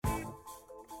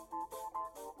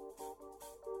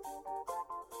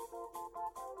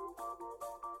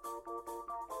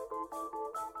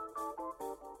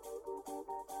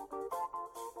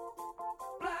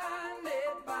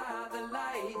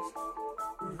lights.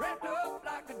 Wrapped up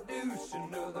like a deuce,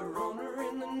 another runner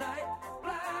in the night.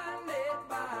 Blinded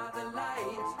by the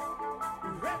lights.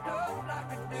 Wrapped up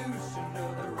like a deuce,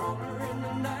 another runner in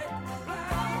the night.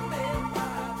 Blinded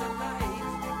by the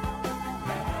lights.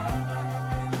 Wrapped up like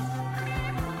a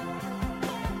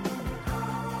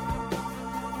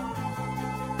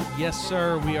deuce. Yes,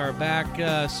 sir. We are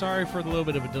back. Sorry for a little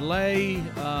bit of a delay.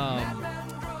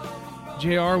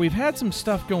 JR, we've had some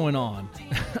stuff going on.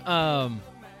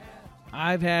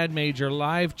 I've had major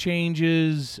life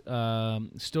changes.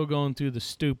 Still going through the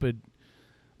stupid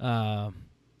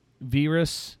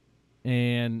virus.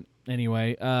 And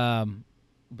anyway,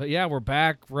 but yeah, we're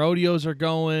back. Rodeos are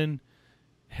going.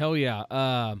 Hell yeah.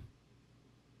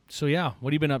 So yeah,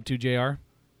 what have you been up to, JR?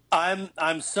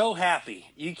 I'm so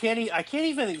happy. I can't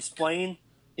even explain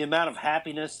the amount of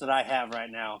happiness that I have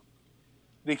right now,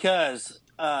 because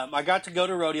I got to go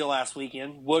to rodeo last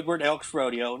weekend, Woodward Elks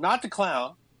Rodeo. Not to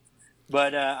clown,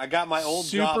 but I got my old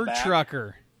job back. Super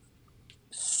trucker.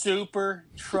 Super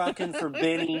trucking for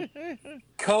Benny.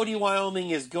 Cody, Wyoming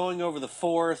is going over the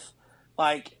 4th.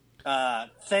 Like,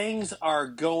 things are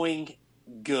going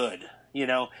good, you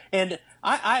know. And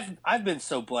I've been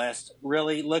so blessed,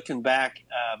 really, looking back.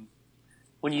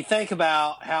 When you think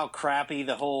about how crappy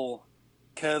the whole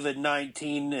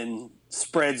COVID-19 and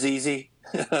spreads easy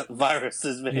virus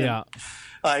has been, Yeah.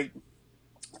 like,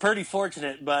 pretty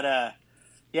fortunate. But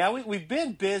yeah, we've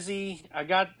been busy.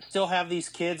 Still have these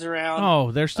kids around.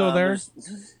 Oh, they're still there?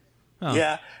 Oh.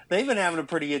 Yeah, they've been having a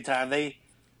pretty good time.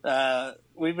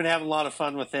 We've been having a lot of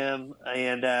fun with them,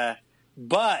 and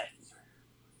but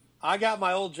I got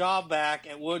my old job back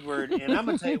at Woodward, and I'm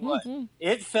gonna tell you what,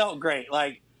 it felt great.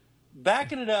 Like,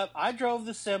 backing it up, I drove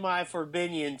the semi for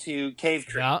Binion to Cave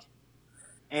Creek, Yeah.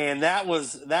 and that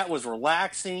was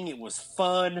relaxing. It was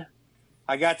fun.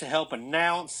 I got to help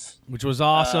announce, Which was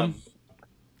awesome.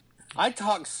 I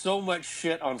talked so much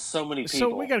shit on so many people.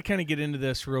 So we got to kind of get into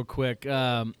this real quick.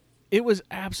 It was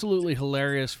absolutely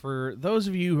hilarious for those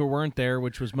of you who weren't there,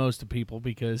 which was most of the people,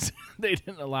 because they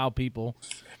didn't allow people.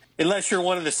 Unless you're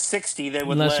one of the 60 they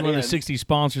would Unless let one in. of the 60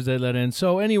 sponsors they let in.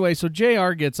 So anyway, so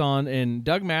JR gets on, and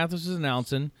Doug Mathis is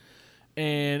announcing,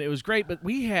 and it was great. But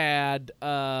we had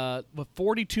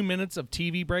 42 minutes of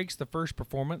TV breaks, the first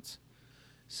performance.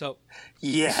 So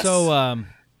Yes. So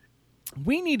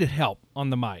we needed help on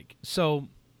the mic. So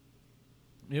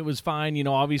it was fine. You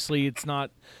know, obviously it's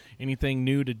not anything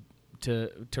new to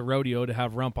rodeo to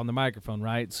have Rump on the microphone,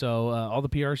 right? So all the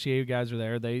PRCA guys are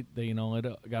there. They it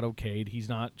got okayed. He's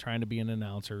not trying to be an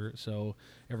announcer, so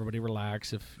everybody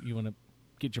relax if you want to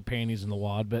get your panties in the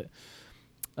wad. But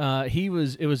it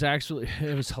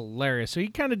was hilarious. So he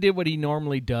kind of did what he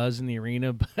normally does in the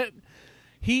arena, but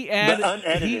he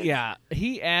added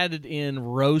he added in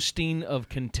roasting of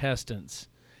contestants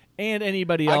and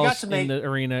anybody else in the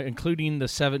arena, including the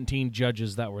 17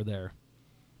 judges that were there.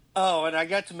 Oh, and I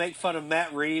got to make fun of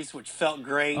Matt Reeves, which felt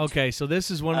great. Okay, so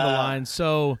this is one of the lines.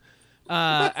 So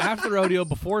after the rodeo,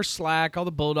 before slack, all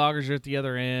the Bulldoggers are at the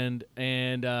other end,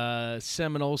 and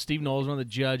Seminole, Steve Knowles, one of the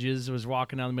judges, was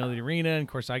walking down the middle of the arena, and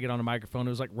of course I get on the microphone. It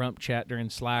was like Rump chat during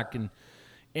slack,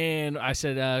 and I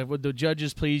said, would the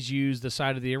judges please use the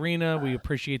side of the arena? We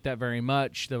appreciate that very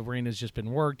much. The arena's just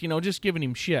been worked, just giving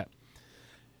him shit.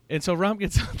 And so Rump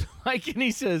gets on the mic, and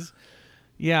he says,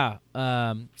 yeah,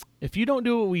 if you don't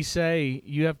do what we say,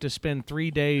 you have to spend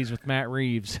 3 days with Matt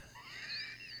Reeves.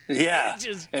 Yeah.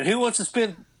 And who wants to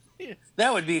spend?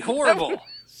 That would be horrible.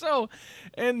 So,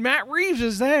 and Matt Reeves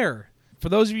is there. For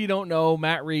those of you who don't know,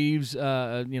 Matt Reeves,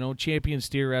 champion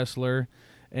steer wrestler,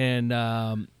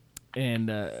 and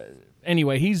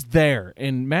anyway, he's there,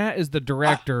 and Matt is the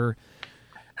director.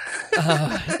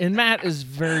 And Matt is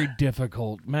very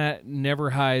difficult. Matt never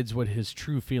hides what his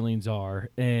true feelings are,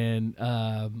 and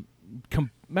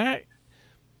Matt,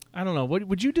 I don't know.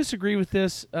 Would you disagree with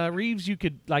this, Reeves? You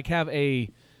could pay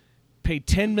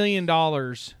 $10 million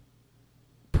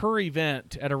per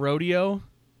event at a rodeo,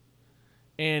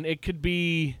 and it could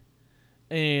be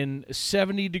in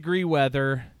 70-degree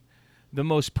weather, the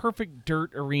most perfect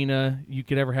dirt arena you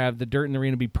could ever have. The dirt in the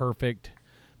arena be perfect,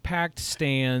 packed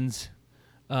stands,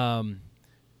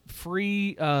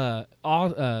 free Del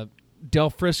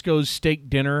Frisco's steak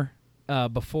dinner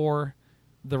before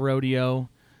the rodeo,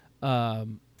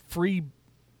 free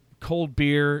cold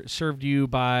beer served to you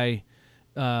by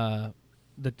the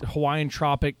Hawaiian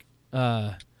Tropic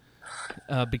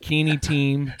bikini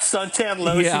team, suntan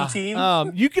lotion team.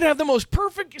 You could have the most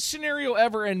perfect scenario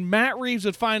ever, and Matt Reeves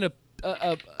would find a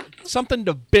something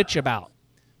to bitch about.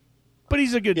 But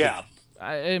he's a good dude.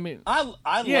 I mean,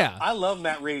 I love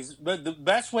Matt Reeves, but the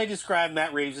best way to describe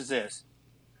Matt Reeves is this: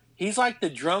 He's like the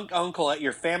drunk uncle at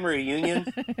your family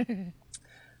reunion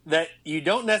that you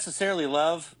don't necessarily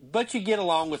love, but you get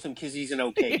along with him because he's an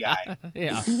okay guy.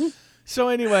 Yeah. So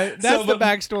anyway, that's the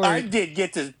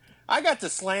backstory. I got to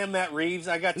slam Matt Reeves.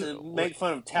 I got to make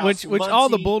fun of Taos Which all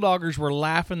the Bulldoggers were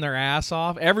laughing their ass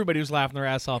off. Everybody was laughing their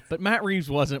ass off, but Matt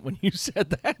Reeves wasn't when you said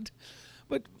that.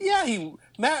 But yeah,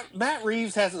 Matt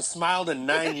Reeves hasn't smiled in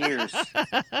 9 years.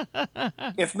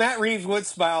 If Matt Reeves would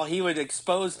smile, he would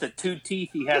expose the 2 teeth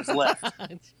he has left.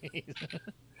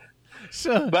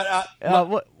 So, but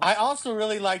I also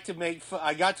really like to make fun.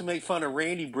 I got to make fun of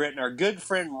Randy Britton, our good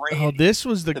friend Randy. Oh, this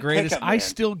was the greatest. Pickup I man.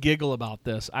 still giggle about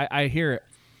this. I hear it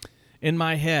in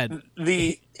my head.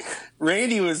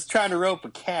 Randy was trying to rope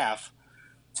a calf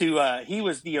to. He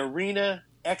was the arena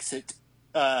exit.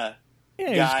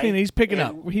 Yeah, he's picking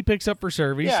up. He picks up for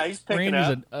service. Yeah, he's picking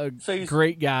Randy's up. a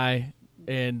great guy,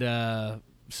 and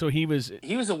so he was.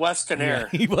 He was a Westernaire.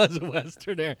 Yeah, he was a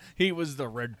Westernaire. He was the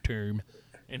red team,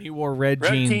 and he wore red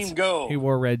jeans. Red team go. He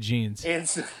wore red jeans and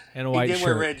a white shirt. He did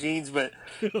wear red jeans, but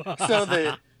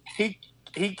so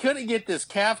he couldn't get this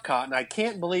calf caught, and I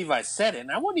can't believe I said it,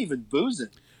 and I wasn't even boozing.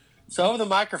 So over the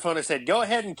microphone, I said, "Go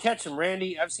ahead and catch him,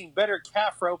 Randy. I've seen better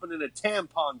calf roping in a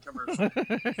tampon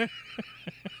commercial."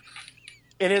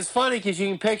 It is funny because you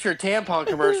can picture a tampon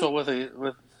commercial with.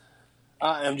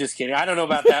 I'm just kidding. I don't know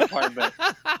about that part, but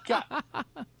God,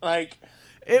 like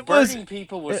it burning was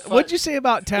people was fun. What'd you say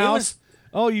about Taos?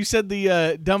 Oh, you said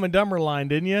the Dumb and Dumber line,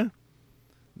 didn't you?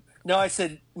 No, I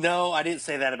said no. I didn't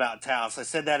say that about Taos. I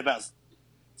said that about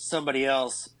somebody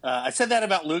else. I said that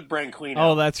about Luke Branquino.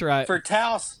 Oh, that's right. For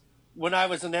Taos, when I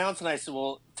was announcing, I said,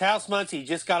 "Well, Taos Muncie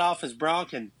just got off his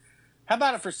bronc, and how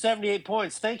about it for 78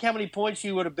 points? Think how many points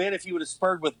you would have been if you would have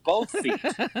spurred with both feet."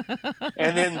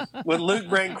 And then when Luke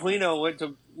Branquino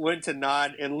went to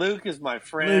nod, and Luke is my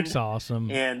friend. Luke's awesome,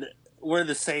 and we're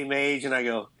the same age. And I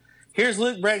go, "Here's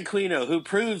Luke Branquino, who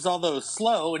proves, although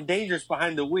slow and dangerous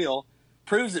behind the wheel,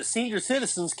 proves that senior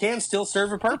citizens can still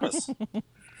serve a purpose."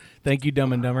 Thank you,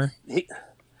 Dumb and Dumber.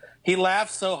 He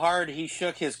laughed so hard he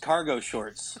shook his cargo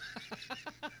shorts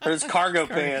or his cargo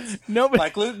pants.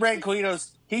 Like Luke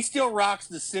Branquino's. He still rocks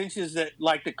the cinches that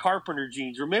like the Carpenter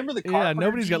jeans. Remember the Carpenter jeans?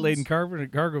 Nobody's got laid in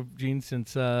cargo jeans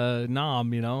since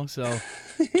Nam, So,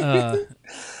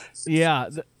 yeah.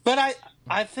 But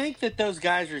I think that those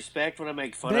guys respect when I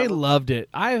make fun of them. They loved it.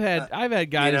 I've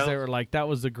had guys that were like, that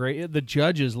was the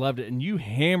judges loved it, and you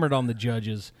hammered on the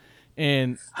judges.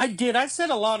 And I did. I said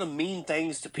a lot of mean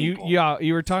things to people.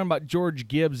 You were talking about George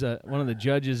Gibbs, one of the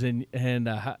judges, and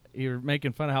you were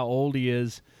making fun of how old he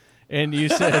is. And you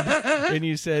said,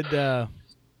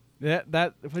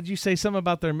 that would you say something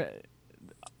about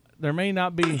there may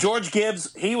not be George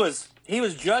Gibbs? He was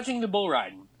judging the bull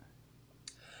riding.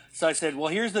 So I said, well,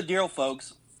 here's the deal,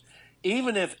 folks.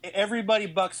 Even if everybody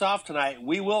bucks off tonight,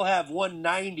 we will have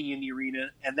 190 in the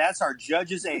arena, and that's our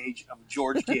judge's age of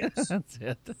George Gibbs. That's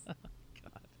it.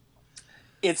 God.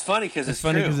 It's funny because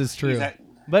it's true.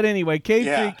 But anyway,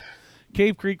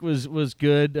 Cave Creek was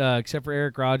good, except for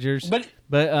Eric Rogers. But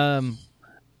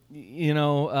he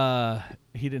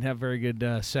didn't have a very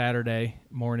good Saturday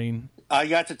morning. I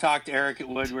got to talk to Eric at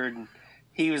Woodward, and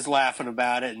he was laughing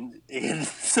about it, and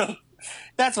so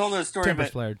that's a whole other story.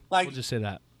 Tempers flared. We'll just say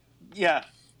that. Yeah.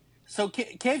 So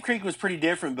Cave Creek was pretty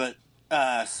different, but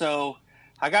so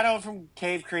I got home from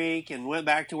Cave Creek and went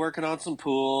back to working on some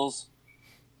pools.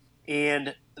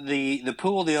 And the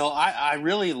pool deal, I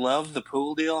really love the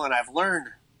pool deal, and I've learned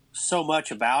so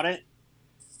much about it.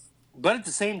 But at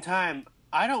the same time,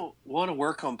 I don't want to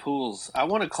work on pools. I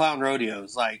want to clown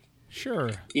rodeos.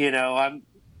 Sure.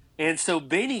 And so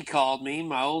Benny called me,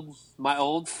 my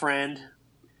old friend,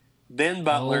 Ben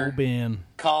Butler. Oh, Ben.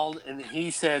 Called, and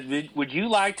he said, would you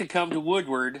like to come to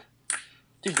Woodward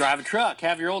to drive a truck,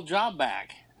 have your old job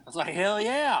back? I was like, hell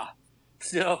yeah.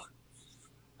 So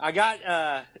I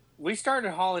got, we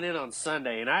started hauling in on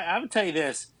Sunday, and I would tell you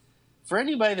this, for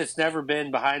anybody that's never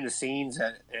been behind the scenes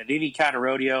at any kind of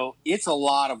rodeo, it's a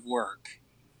lot of work.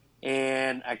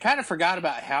 And I kind of forgot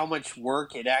about how much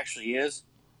work it actually is.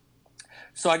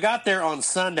 So I got there on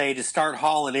Sunday to start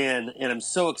hauling in, and I'm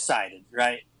so excited,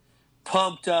 right?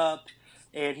 Pumped up,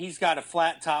 and he's got a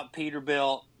flat top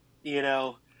Peterbilt,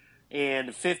 and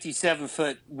a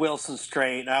 57-foot Wilson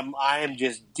straight. I am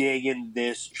just digging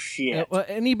this shit. Well,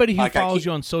 anybody who follows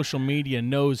you on social media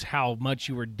knows how much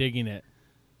you were digging it.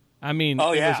 I mean, it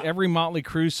was every Motley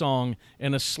Crue song,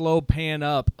 and a slow pan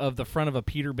up of the front of a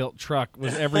Peterbilt truck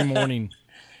was every morning.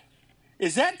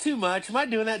 Is that too much? Am I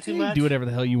doing that too much? Do whatever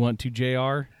the hell you want to,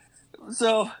 JR.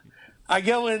 So I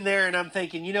go in there, and I'm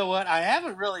thinking, you know what? I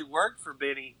haven't really worked for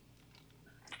Benny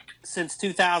since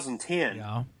 2010.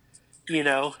 Yeah.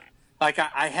 like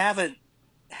I haven't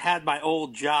had my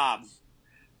old job,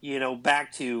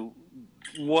 back to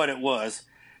what it was.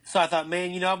 So I thought,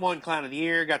 man, I've won Clown of the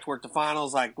Year, got to work the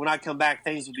finals. Like, when I come back,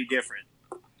 things will be different.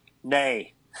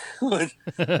 Nay. When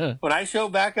I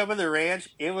showed back up at the ranch,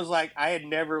 it was like I had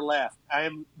never left.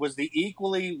 Was the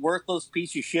equally worthless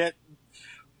piece of shit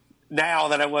now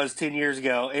that I was 10 years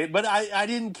ago. But I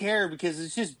didn't care because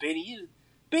it's just Benny.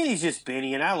 Benny's just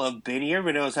Benny, and I love Benny.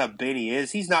 Everybody knows how Benny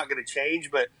is. He's not going to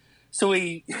change. But so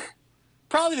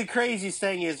probably the craziest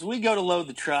thing is we go to load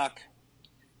the truck,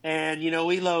 and,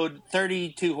 we load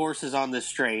 32 horses on this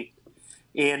straight.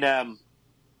 And,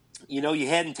 you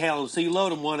head and tail them, so you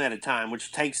load them one at a time,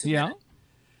 which takes a minute.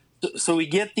 So we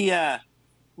get the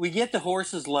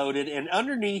horses loaded, and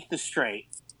underneath the straight,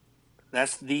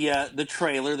 that's the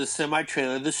trailer, the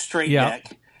semi-trailer, the straight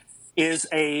deck, is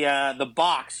the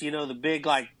box, the big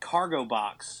like cargo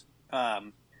box,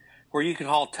 where you can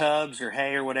haul tubs or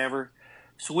hay or whatever.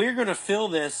 So we're going to fill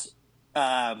this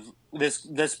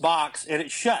this box, and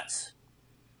it shuts.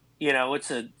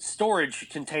 It's a storage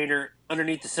container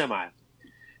underneath the semi.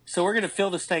 So we're going to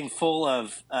fill this thing full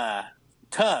of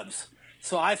tubs.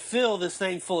 So I fill this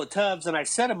thing full of tubs, and I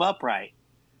set them upright.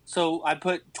 So I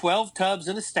put 12 tubs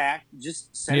in a stack,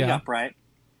 just setting upright.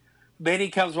 Benny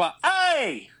comes by,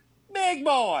 hey, big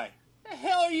boy, the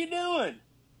hell are you doing?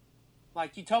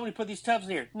 Like, you told me to put these tubs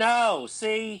in here. No,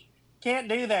 see, can't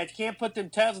do that. You can't put them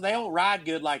tubs, they don't ride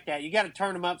good like that. You got to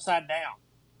turn them upside down.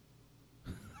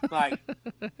 Like,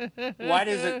 why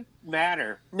does it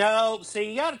matter? No, see,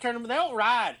 you got to turn them. They don't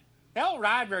ride. They don't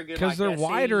ride very good. Because they're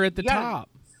wider at the top.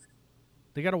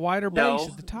 They got a wider base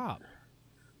at the top.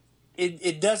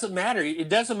 It doesn't matter. It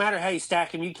doesn't matter how you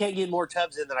stack them. You can't get more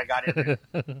tubs in than I got in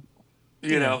there.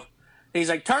 You know. He's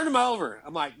like, turn them over.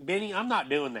 I'm like, Benny, I'm not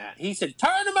doing that. He said,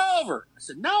 turn them over. I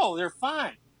said, no, they're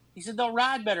fine. He said, they'll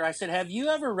ride better. I said, have you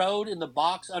ever rode in the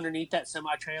box underneath that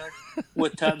semi-trailer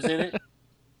with tubs in it?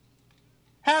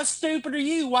 How stupid are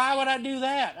you? Why would I do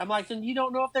that? I'm like, then you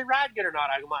don't know if they ride good or not.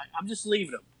 I'm just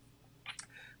leaving them.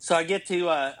 So I get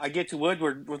to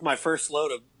Woodward with my first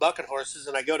load of bucket horses,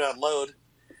 and I go to unload.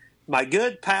 My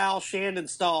good pal Shandon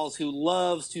Stalls, who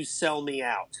loves to sell me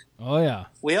out. Oh yeah.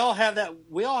 We all have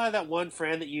that one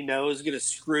friend that is going to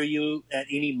screw you at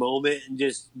any moment and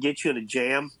just get you in a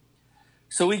jam.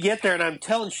 So we get there, and I'm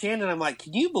telling Shandon, I'm like,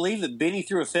 can you believe that Benny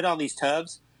threw a fit on these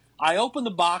tubs? I open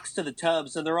the box to the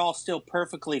tubs, and they're all still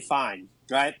perfectly fine,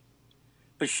 right?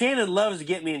 But Shannon loves to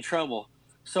get me in trouble.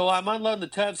 So I'm unloading the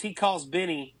tubs. He calls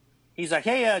Benny. He's like,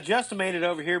 hey, Justin made it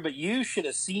over here, but you should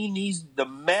have seen the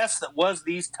mess that was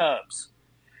these tubs.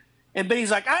 And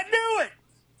Benny's like, I knew it.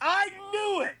 I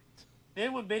knew it.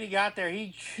 Then when Benny got there,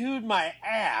 he chewed my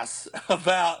ass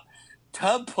about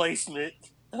tub placement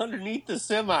underneath the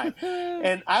semi.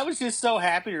 And I was just so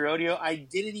happy to rodeo, I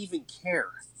didn't even care.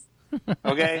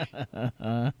 Okay?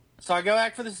 So I go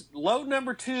back for this load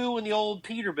number 2 in the old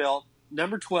Peterbilt,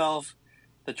 number 12.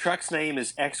 The truck's name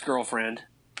is Ex-Girlfriend.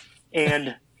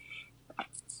 And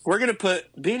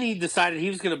Benny decided he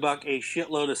was going to buck a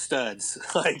shitload of studs.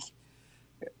 Like,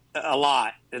 a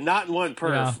lot. And not in one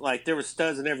perf. Yeah. Like, there were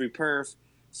studs in every perf.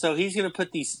 So he's going to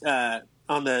put these,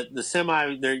 on the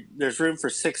semi, there's room for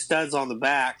 6 studs on the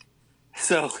back.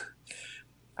 So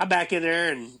I'm back in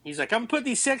there, and he's like, I'm going to put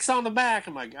these 6 on the back.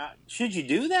 I'm like, should you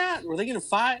do that? Were they going to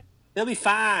fight? They'll be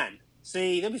fine.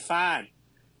 See, they'll be fine.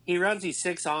 He runs these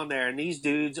 6 on there, and these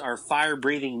dudes are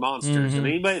fire-breathing monsters. Mm-hmm. And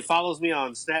anybody that follows me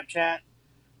on Snapchat,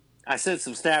 I sent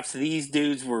some snaps. These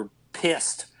dudes were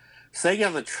pissed. So they get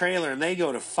on the trailer, and they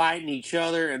go to fighting each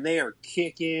other, and they are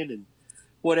kicking and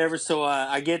whatever. So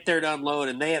I get there to unload,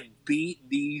 and they have beat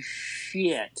the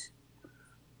shit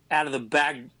out of the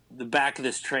back of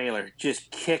this trailer. Just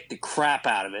kicked the crap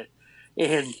out of it.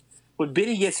 And when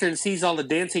Benny gets there and sees all the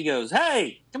dents, he goes,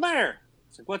 hey, come here.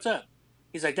 I said, what's up?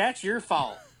 He's like, that's your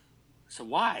fault. I said,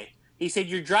 why? He said,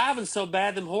 you're driving so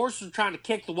bad, them horses are trying to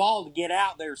kick the wall to get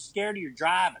out. They're scared of your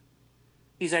driving.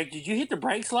 He's like, did you hit the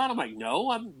brakes a lot? I'm like, no,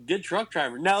 I'm a good truck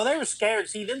driver. No, they were scared.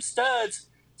 See, them studs,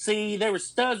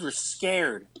 were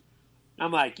scared.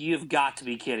 I'm like, you've got to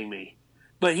be kidding me.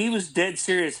 But he was dead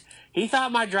serious. He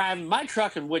thought my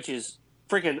trucking, which is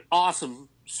freaking awesome,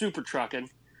 super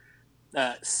trucking,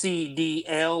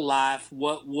 CDL life,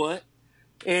 what?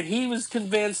 And he was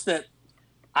convinced that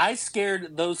I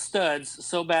scared those studs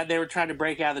so bad they were trying to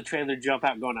break out of the trailer, jump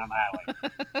out, and go down the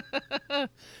highway.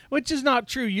 Which is not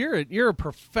true. You're a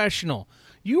professional.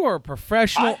 You are a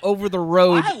professional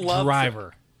over-the-road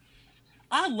driver.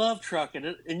 I love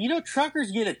trucking. And,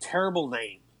 truckers get a terrible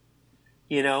name,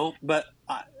 but,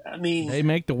 I mean... They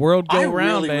make the world go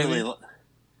round, baby.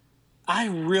 I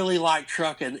really like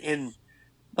trucking. And,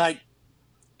 like,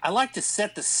 I like to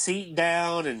set the seat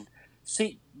down and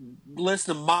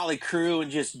listen to Motley Crue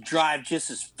and just drive just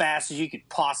as fast as you could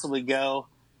possibly go.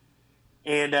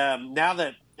 And now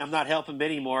that I'm not helping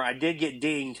Ben anymore, I did get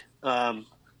dinged. And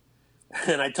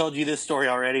I told you this story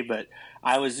already, but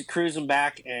I was cruising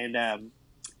back, and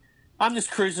I'm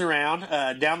just cruising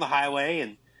around down the highway,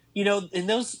 and in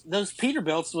those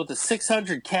Peterbilts with the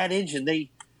 600 cat engine,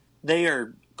 they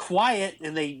are quiet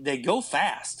and they go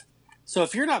fast. So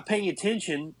if you're not paying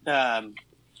attention,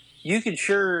 you can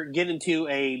sure get into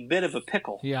a bit of a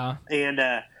pickle. Yeah. And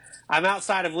I'm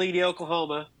outside of Leedy,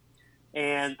 Oklahoma,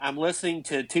 and I'm listening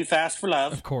to Too Fast for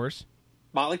Love. Of course.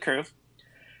 Motley Crue.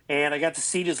 And I got the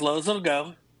seat as low as it'll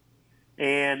go.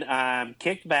 And I'm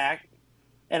kicked back.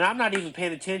 And I'm not even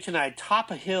paying attention. I top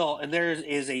a hill, and there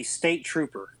is a state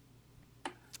trooper.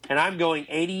 And I'm going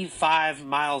 85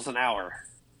 miles an hour.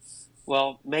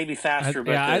 Well, maybe faster,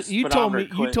 but you told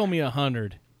me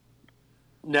 100.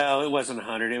 No, it wasn't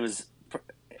 100. It was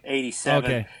 87.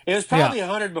 Okay. It was probably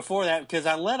 100 before that because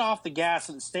I let off the gas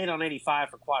and stayed on 85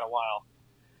 for quite a while.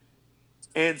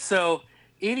 And so,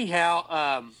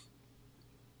 anyhow,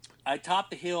 I top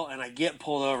the hill and I get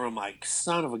pulled over. I'm like,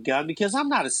 son of a gun, because I'm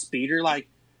not a speeder. Like,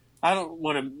 I don't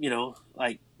want to,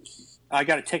 I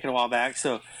got a ticket a while back.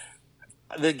 So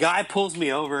the guy pulls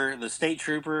me over, the state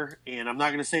trooper, and I'm not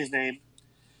going to say his name,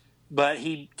 but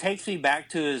he takes me back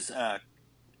to his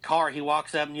car. He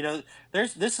walks up, and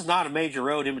this is not a major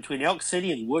road in between. Elk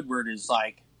City and Woodward is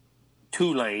like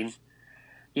 2-lane,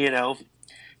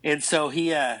 and so he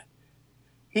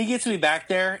gets me back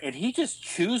there, and he just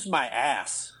chews my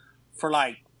ass for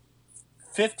like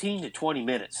 15 to 20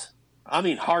 minutes. I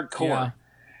mean, hardcore. Yeah.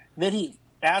 Then he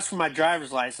asked for my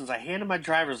driver's license. I handed my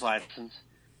driver's license,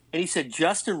 and he said,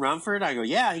 Justin Rumford? I go,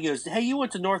 yeah. He goes, hey, you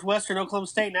went to Northwestern Oklahoma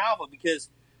State and Alva because,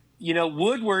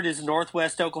 Woodward is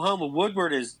Northwest Oklahoma.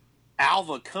 Woodward is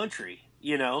Alva country,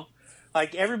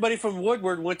 Like, everybody from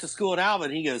Woodward went to school at Alva.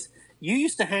 And he goes, you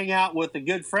used to hang out with a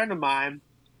good friend of mine.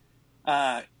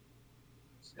 I'm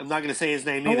not going to say his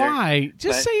name either. Why?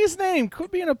 Just say his name.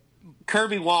 Quit being a...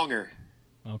 Kirby Wonger.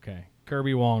 Okay.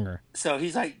 Kirby Wonger. So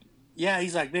he's like,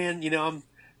 man, I'm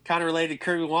kind of related to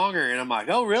Kirby Wonger. And I'm like,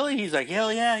 oh, really? He's like,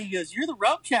 hell yeah. He goes, you're the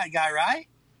Rope Chat guy, right?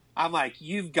 I'm like,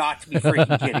 you've got to be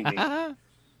freaking kidding me.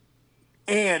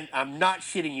 And I'm not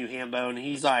shitting you, Hambo. And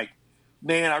he's like,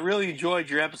 man, I really enjoyed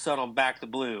your episode on Back the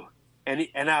Blue. And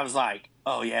I was like,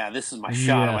 oh, yeah, this is my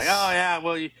shot. I'm like, oh, yeah,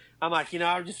 well, I'm like,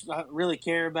 I really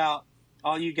care about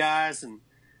all you guys. And,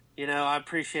 I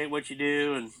appreciate what you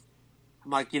do. And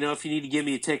I'm like, if you need to give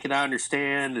me a ticket, I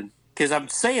understand. And because I'm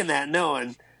saying that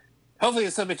knowing, hopefully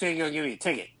some bitch ain't going to give me a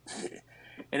ticket.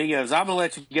 And he goes, I'm going to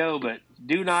let you go, but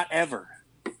do not ever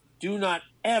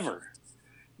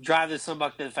drive this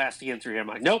somebuk that fast again through here. I'm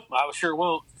like, nope, I sure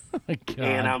won't. Oh my God.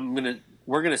 And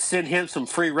we're going to send him some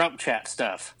free Rump Chat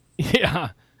stuff. Yeah.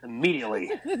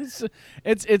 Immediately.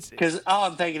 It's because all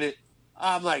I'm thinking,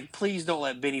 I'm like, please don't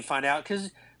let Benny find out. Because,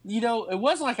 it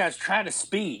wasn't like I was trying to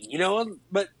speed,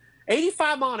 but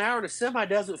 85 mile an hour in a semi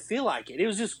doesn't feel like it. It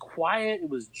was just quiet. It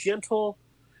was gentle.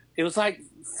 It was like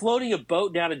floating a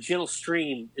boat down a gentle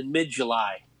stream in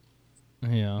mid-July.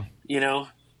 Yeah.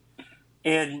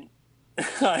 And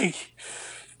like,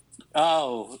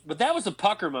 but that was a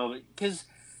pucker moment. Because,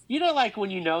 like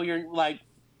when you're like,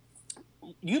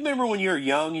 you remember when you were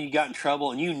young and you got in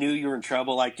trouble and you knew you were in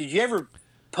trouble? Like, did you ever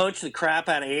punch the crap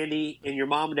out of Andy and your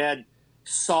mom and dad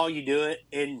saw you do it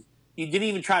and you didn't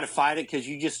even try to fight it because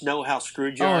you just know how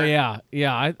screwed you are? Oh,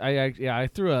 yeah. I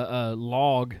threw a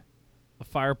log, a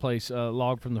fireplace,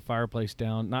 log from the fireplace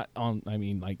down, not on,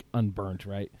 like unburnt,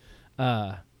 right?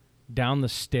 Down the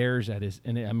stairs at his,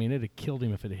 and it'd have killed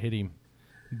him if it had hit him,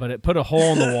 but it put a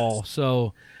hole in the wall.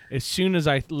 So as soon as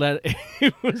I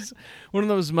it was one of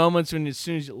those moments when as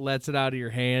soon as it lets it out of your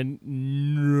hand,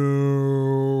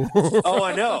 no. Oh,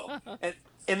 I know.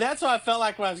 And that's what I felt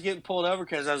like when I was getting pulled over,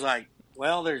 because I was like,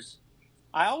 well,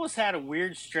 I always had a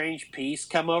weird, strange peace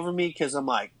come over me because I'm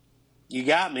like, you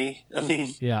got me.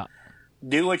 Yeah.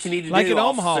 Do what you need to do. Like in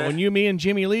officer. Omaha, when me and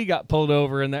Jimmy Lee got pulled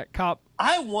over and that cop.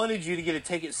 I wanted you to get a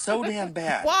ticket so damn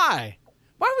bad. Why?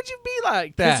 Why would you be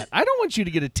like that? I don't want you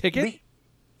to get a ticket.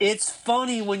 It's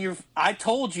funny when I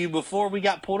told you before we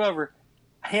got pulled over,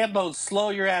 Hambone,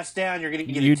 slow your ass down. You're going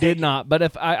to get a ticket. You did not. But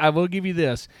if I will give you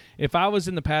this: if I was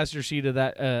in the passenger seat of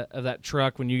that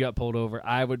truck when you got pulled over,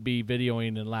 I would be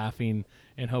videoing and laughing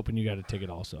and hoping you got a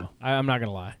ticket. Also, I'm not going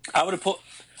to lie. I would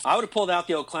have pulled out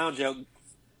the old clown joke.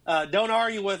 Don't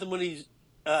argue with him when he's.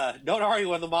 Don't argue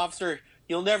with him, officer.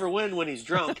 You'll never win when he's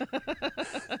drunk.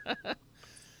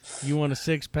 You want a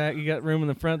 6-pack? You got room in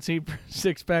the front seat for a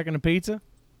 6-pack and a pizza?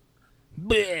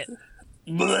 Blech.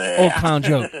 Oh, clown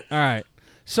joke. All right.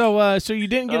 So you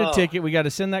didn't get a Oh. ticket. We got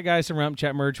to send that guy some Rump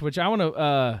Chat merch, which I want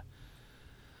to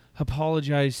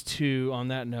apologize to on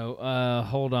that note.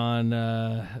 Hold on.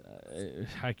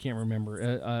 I can't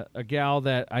remember. A gal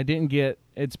that I didn't get.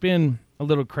 It's been a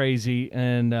little crazy.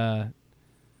 And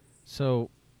so,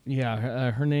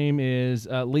 yeah, her name is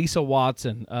Lisa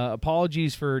Watson.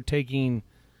 Apologies for taking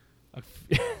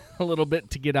a little bit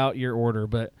to get out your order,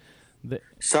 but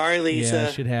Sorry, Lisa. yeah,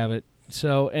 I should have it.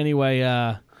 So anyway,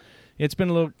 it's been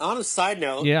a little. On a side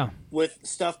note, Yeah. with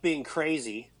stuff being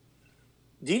crazy,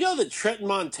 do you know that Trenton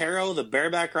Montero, the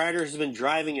bareback rider, has been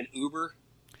driving an Uber?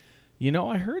 You know,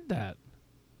 I heard that.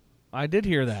 I did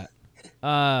hear that.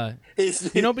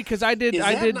 Is- You know, because I did Is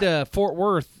that not- Fort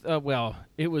Worth. Well,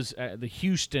 it was the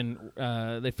Houston.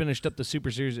 They finished up the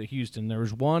Super Series at Houston. There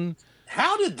was one.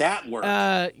 How did that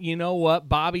work? You know what?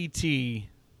 Bobby T.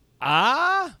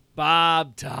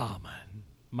 Bob Tallman,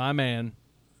 my man,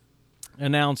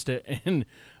 announced it, and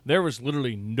there was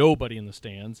literally nobody in the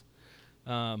stands.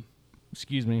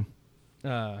 Excuse me.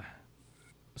 Sorry,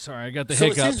 I got the So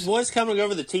is hiccups. his voice coming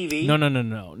over the TV?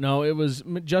 No. It was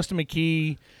Justin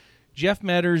McKee. Jeff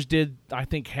Metters did, I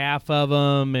think, half of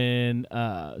them, and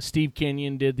Steve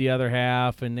Kenyon did the other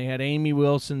half, and they had Amy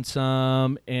Wilson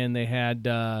some, and they had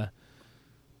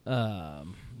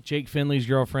Jake Finley's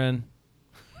girlfriend.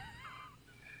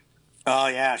 Oh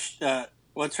yeah.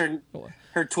 What's her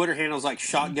Twitter handle's like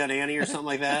Shotgun Annie or something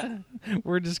like that?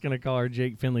 We're just gonna call her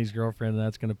Jake Finley's girlfriend, and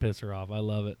that's gonna piss her off. I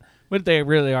love it, but they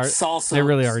really are. Salsa. They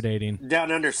really are dating.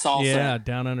 Down under salsa. Yeah,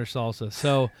 down under salsa.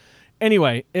 So,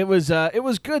 anyway, it was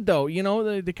good though. You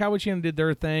know, the Cowboy Channel did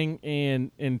their thing,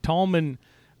 and Tallman.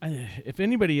 If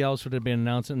anybody else would have been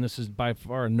announcing, this is by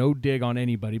far no dig on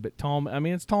anybody, but Tallman. I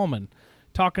mean, it's Tallman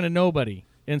talking to nobody,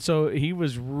 and so he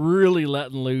was really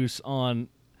letting loose on.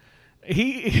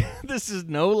 This is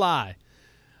no lie.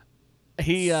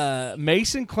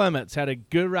 Mason Clements had a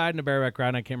good ride in a bareback ride.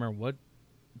 And I can't remember what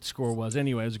score was.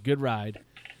 Anyway, it was a good ride.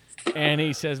 And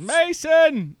he says,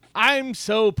 "Mason, I'm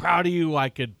so proud of you I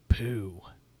could poo."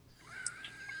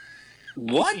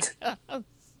 What?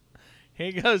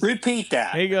 He goes, Repeat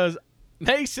that.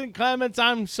 "Mason Clements,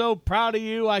 I'm so proud of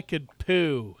you I could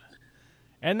poo."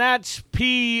 And that's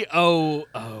POO.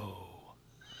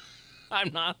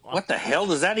 I'm not. What the hell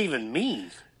does that even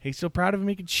mean? He's so proud of him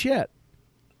he could shit.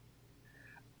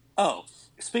 Oh,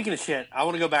 speaking of shit, I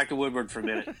want to go back to Woodward for a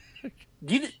minute.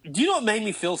 Do you know what made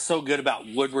me feel so good about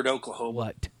Woodward, Oklahoma?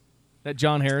 What? That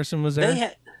John Harrison was there? They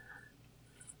had.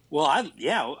 Well, I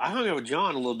hung out with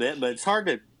John a little bit, but it's hard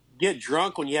to get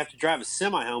drunk when you have to drive a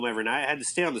semi home every night. I had to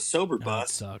stay on the sober Oh, that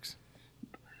bus. sucks.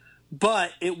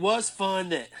 But it was fun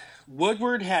that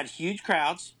Woodward had huge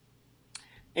crowds,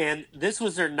 and this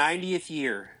was their 90th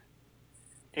year.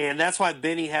 And that's why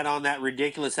Benny had on that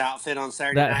ridiculous outfit on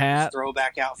Saturday That night, hat? his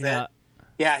throwback outfit. Yeah.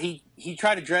 Yeah, he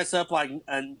tried to dress up like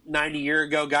a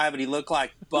 90-year-ago guy, but he looked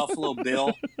like Buffalo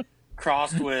Bill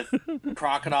crossed with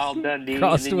Crocodile Dundee,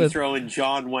 Crossed and then you with- throw in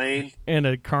John Wayne. And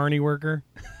a carny worker.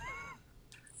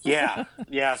 Yeah.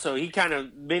 So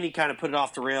Benny kind of put it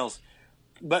off the rails.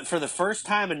 But for the first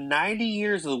time in 90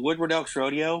 years of the Woodward Elks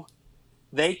Rodeo,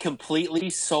 they completely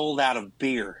sold out of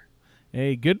beer.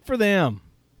 Hey, good for them.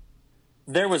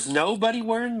 There was nobody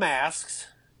wearing masks.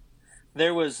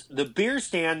 There was the beer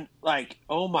stand, like,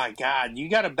 oh my God, you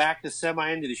got to back the semi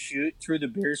into the chute through the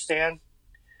beer stand.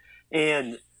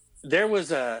 And there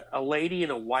was a lady in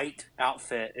a white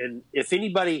outfit. And if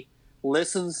anybody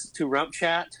listens to Rump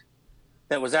Chat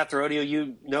that was at the rodeo,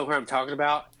 you know who I'm talking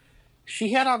about.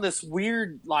 She had on this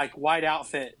weird, like, white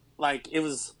outfit. Like, it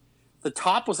was, the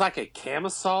top was like a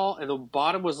camisole, and the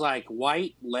bottom was like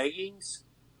white leggings,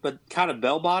 but kind of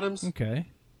bell bottoms. Okay.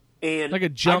 And Like a I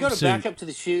go to jumpsuit. back up to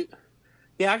the chute.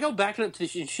 Yeah, I go back up to the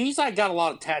chute. And she's like got a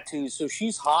lot of tattoos, so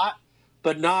she's hot,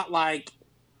 but not like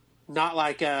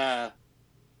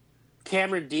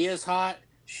Cameron Diaz hot.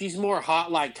 She's more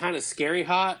hot, like kind of scary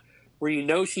hot, where you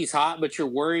know she's hot, but you're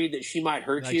worried that she might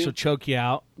hurt Like, you. she'll choke you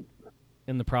out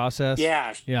in the process.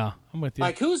 Yeah, Yeah, I'm with you.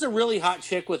 like who's a really hot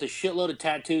chick with a shitload of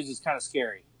tattoos is kind of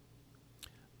scary.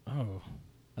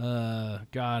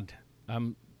 God,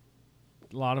 I'm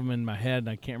a lot of them in my head, and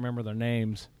I can't remember their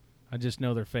names. I just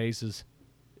know their faces.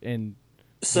 And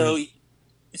So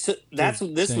this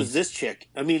things. was this chick.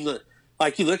 I mean,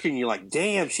 like you look at her and you're like,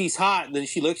 damn, she's hot. And then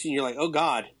she looks at you and you're like, oh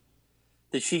God,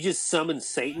 did she just summon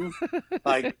Satan?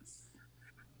 Like,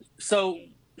 so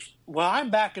while I'm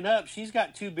backing up, she's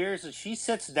got 2 beers and she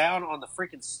sits down on the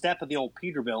freaking step of the old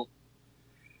Peterbilt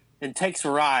and takes a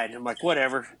ride. I'm like,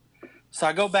 whatever. So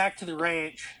I go back to the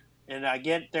ranch and I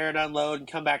get there and unload and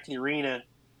come back to the arena.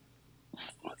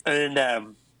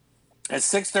 And At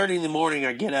 6:30 in the morning,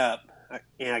 I get up,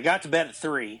 and I got to bed at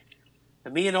 3.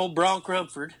 And me and old Bronk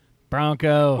Rumford,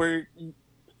 Bronco.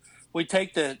 we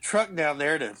take the truck down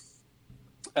there to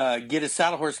get a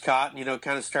saddle horse caught and,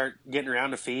 kind of start getting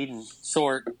around to feed and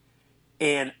sort.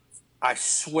 And I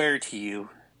swear to you,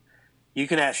 you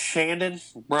can ask Shandon,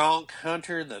 Bronk,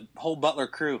 Hunter, the whole Butler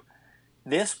crew.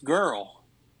 This girl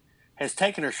has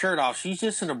taken her shirt off. She's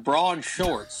just in a bra and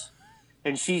shorts.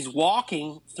 And she's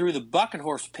walking through the bucking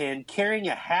horse pen carrying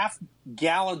a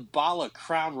half-gallon bottle of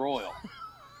Crown Royal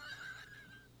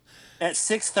at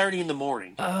 6:30 in the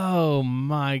morning. Oh,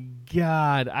 my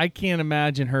God. I can't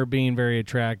imagine her being very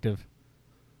attractive.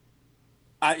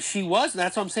 She was.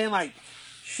 That's what I'm saying. Like,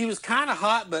 she was kind of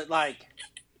hot, but, like,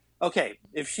 okay,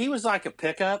 if she was like a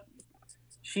pickup,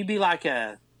 she'd be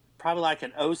probably like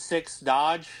an 06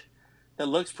 Dodge that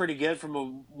looks pretty good from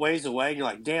a ways away. And you're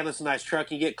like, damn, that's a nice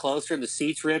truck. You get closer and the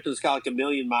seat's ripped and it's got like 1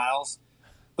 million miles,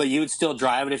 but you would still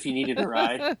drive it if you needed to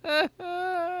ride.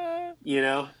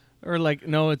 Or like,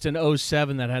 no, it's an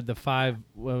 07 that had the 5,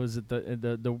 what was it,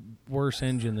 the worst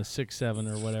engine, the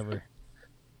 6.7 or whatever.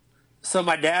 So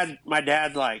my dad,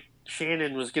 like,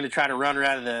 Shannon was going to try to run her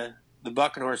out of the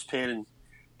bucking horse pen, and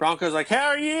Bronco's like, how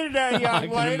are you today, young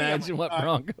lady? I can imagine what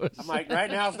Bronco is. I'm like,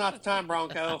 right now's not the time,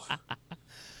 Bronco.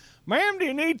 Ma'am, do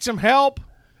you need some help?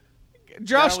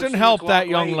 Justin, she help was that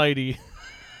walking young late. lady.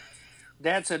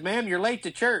 Dad said, ma'am, you're late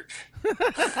to church.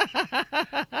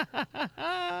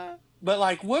 But,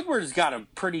 like, Woodward's got a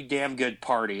pretty damn good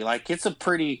party. Like, it's a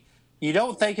pretty... You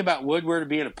don't think about Woodward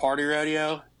being a party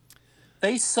rodeo.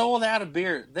 They sold out of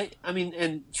beer.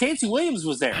 And Chancey Williams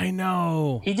was there. I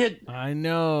know. He did. I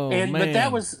know, man. But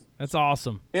that's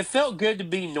awesome. It felt good to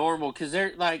be normal because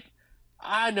they're, like,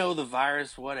 I know the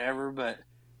virus, whatever, but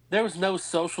there was no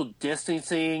social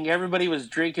distancing. Everybody was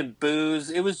drinking booze.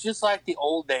 It was just like the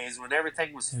old days when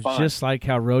everything was fun. Just like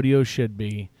how rodeo should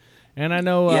be. And I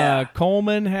know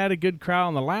Coleman had a good crowd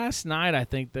on the last night. I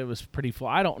think that was pretty full.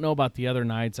 I don't know about the other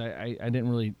nights. I didn't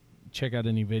really check out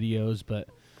any videos, but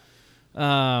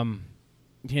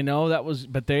that was.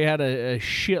 But they had a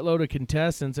shitload of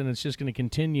contestants, and it's just going to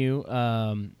continue.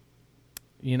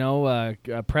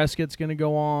 Prescott's going to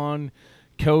go on.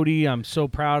 Cody, I'm so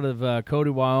proud of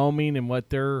Cody, Wyoming, and what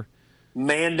they're.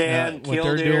 Mandan, what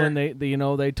they're doing,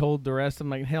 they told the rest of them,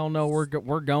 like, hell no, we're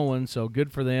going, so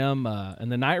good for them. And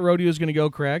the night rodeo is going to go,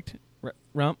 correct?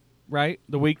 Rump, right?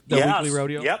 The weekly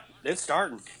rodeo. Yep, it's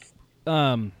starting.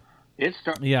 It's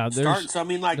starting. Yeah, there's. So I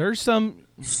mean, like, there's so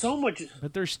much,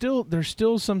 but there's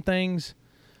still some things,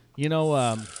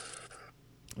 There's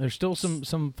still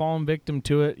some fallen victim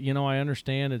to it. I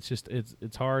understand. It's just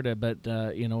it's hard, but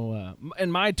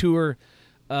in my tour.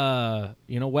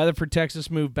 Weatherford, Texas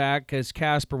moved back because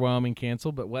Casper, Wyoming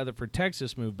canceled, but Weatherford,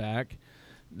 Texas moved back.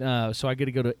 So I get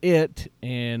to go to it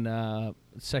in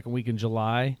second week in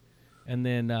July. And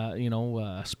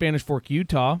then, Spanish Fork,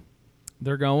 Utah,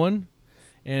 they're going.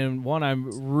 And one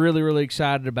I'm really, really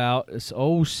excited about is,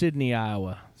 Sidney,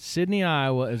 Iowa. Sidney,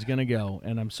 Iowa is going to go,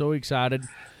 and I'm so excited.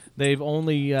 They've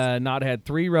only not had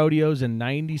 3 rodeos in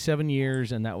 97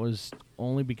 years, and that was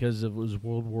only because it was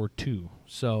World War II.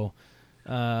 So...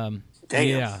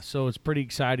 yeah, so it's pretty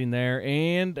exciting there,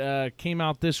 and came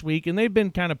out this week, and they've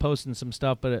been kind of posting some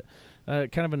stuff, but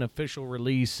kind of an official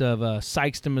release of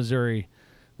Sikeston, Missouri.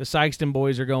 The Sikeston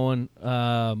boys are going.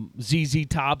 ZZ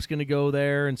Top's going to go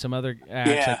there, and some other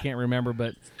acts I can't remember,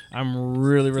 but I'm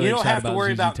really, really excited about ZZ Top.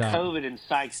 You don't have to worry about COVID in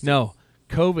Sikeston. No,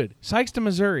 COVID. Sikeston,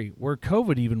 Missouri, where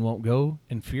COVID even won't go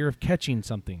in fear of catching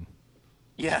something.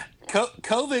 Yeah,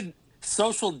 COVID...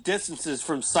 social distances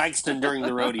from Sikeston during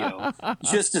the rodeo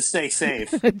just to stay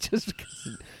safe. Just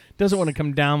because it doesn't want to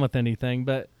come down with anything,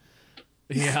 but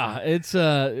yeah, it's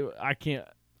I can't.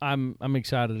 I'm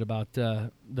excited about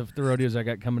the rodeos I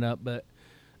got coming up, but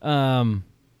I'm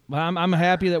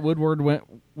happy that Woodward went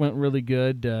really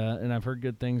good, and I've heard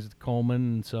good things with Coleman,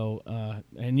 and so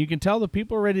and you can tell the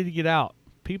people are ready to get out.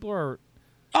 People are,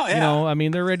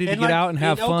 they're ready to get out and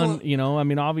have fun.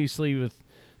 Obviously with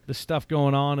the stuff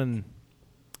going on and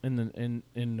in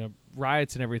the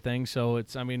riots and everything. So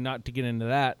it's, not to get into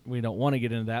that. We don't want to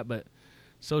get into that, but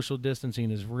social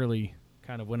distancing is really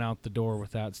kind of went out the door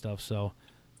with that stuff. So,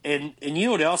 and you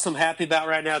know what else I'm happy about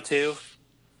right now too?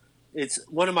 It's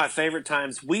one of my favorite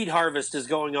times. Weed harvest is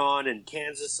going on in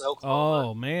Kansas, Oklahoma.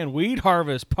 Oh man, weed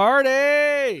harvest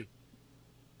party!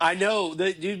 I know,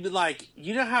 dude. Like,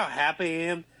 you know how happy I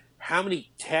am? How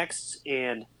many texts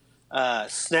and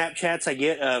Snapchats I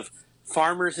get of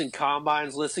farmers and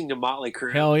combines listening to Motley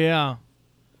Crue. Hell yeah!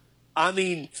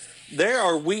 There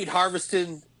are wheat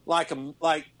harvesting like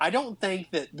I don't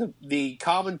think that the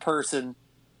common person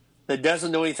that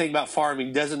doesn't know anything about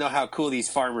farming doesn't know how cool these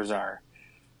farmers are.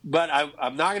 But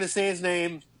I'm not going to say his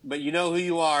name, but you know who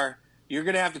you are. You're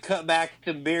going to have to cut back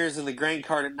the beers in the grain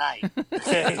cart at night.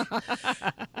 Okay?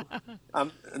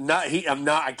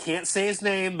 I can't say his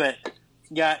name, but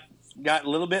got a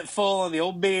little bit full on the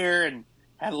old beer and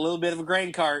had a little bit of a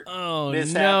grain cart. Oh,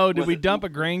 no. Did we dump a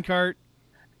grain cart?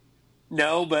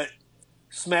 No, but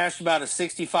smashed about a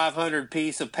 6,500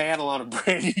 piece of panel on a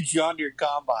brand new John Deere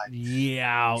combine.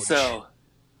 Yeah. So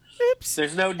Oops.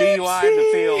 there's no DUI in the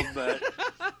field, but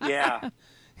yeah.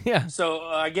 Yeah. So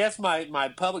I guess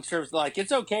my public service, like,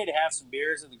 it's okay to have some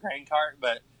beers in the grain cart,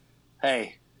 but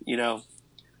hey,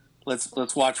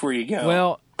 let's watch where you go.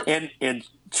 Well, and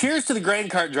cheers to the grain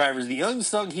cart drivers, the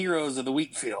unsung heroes of the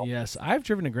wheat field. yes, I've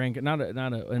driven a grain cart, not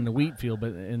in the wheat field,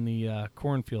 but in the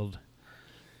cornfield.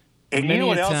 And Many you know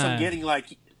what a else time. I'm getting?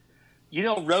 Like,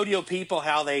 rodeo people,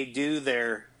 how they do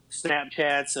their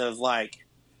Snapchats of like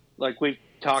we've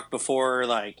talked before,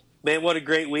 like, man, what a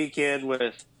great weekend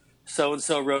with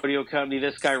so-and-so rodeo company.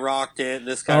 This guy rocked it.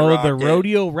 This guy rocked it. Oh, the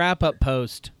rodeo wrap-up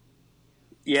post.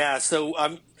 Yeah, so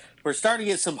we're starting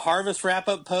to get some harvest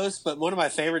wrap-up posts, but one of my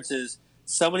favorites is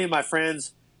so many of my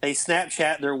friends, they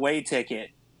Snapchat their weigh ticket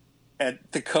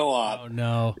at the co-op. Oh,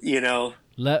 no.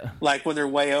 Like when they're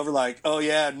way over, like, oh,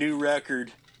 yeah, new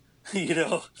record,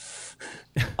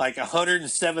 like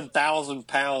 107,000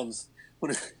 pounds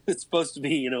when it's supposed to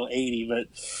be, 80. But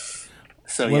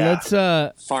so, well,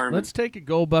 farming. let's take a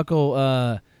Gold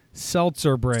Buckle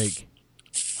seltzer break.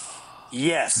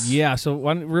 Yes. Yeah, so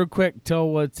real quick, tell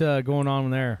what's going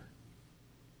on there.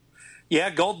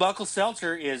 Yeah, Gold Buckle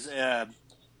Seltzer is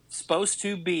supposed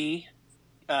to be,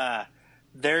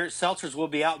 their seltzers will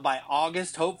be out by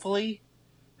August, hopefully.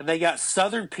 And they got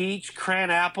Southern Peach, Cran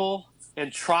Apple,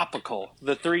 and Tropical,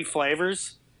 the 3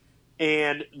 flavors.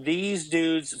 And these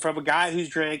dudes, from a guy who's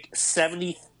drank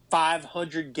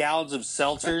 7,500 gallons of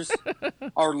seltzers,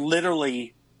 are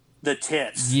literally the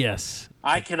tits. Yes.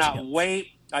 I cannot wait.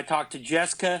 I talked to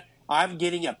Jessica. I'm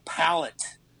getting a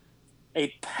pallet.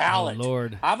 A pallet. Oh,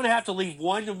 Lord. I'm going to have to leave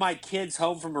one of my kids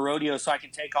home from a rodeo so I can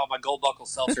take all my Gold Buckle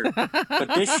Seltzer. But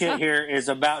this shit here is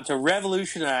about to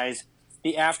revolutionize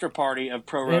the after party of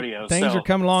pro rodeo. Things are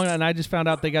coming along, and I just found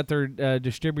out they got their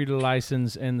distributor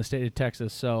license in the state of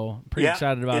Texas, so pretty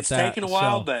excited about that. It's taken a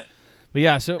while, but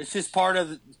yeah, so it's just part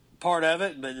of it.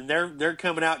 But they're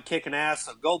coming out kicking ass.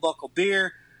 So Gold Buckle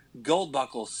beer, Gold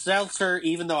Buckle Seltzer.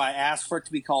 Even though I asked for it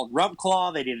to be called Rump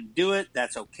Claw, they didn't do it.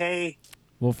 That's okay.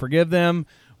 We'll forgive them.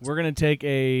 We're gonna take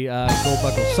a Gold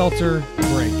Buckle Seltzer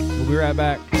break. We'll be right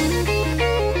back.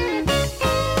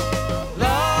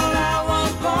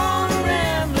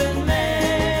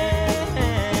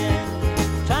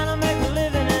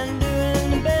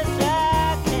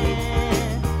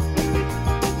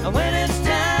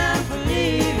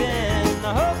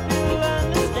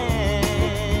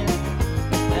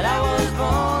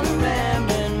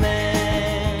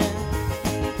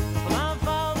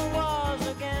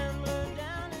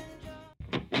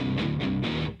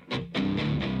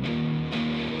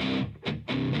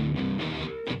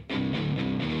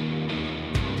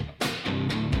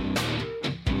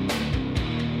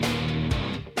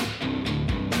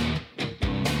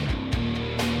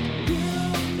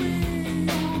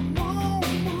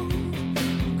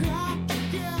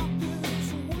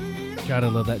 Gotta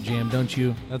love that jam, don't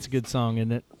you? That's a good song,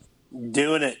 isn't it?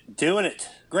 Doing it.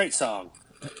 Great song.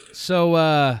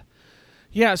 So,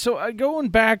 going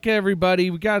back,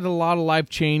 everybody, we got a lot of life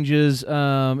changes,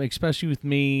 especially with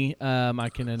me. I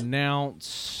can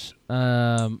announce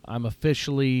I'm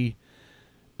officially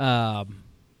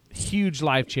huge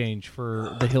life change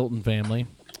for the Hilton family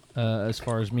as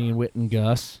far as me and Whit and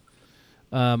Gus.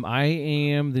 I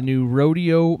am the new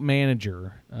rodeo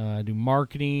manager. I do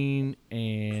marketing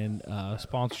and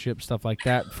sponsorship, stuff like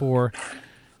that for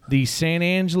the San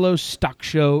Angelo Stock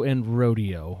Show and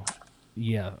Rodeo.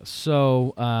 Yeah,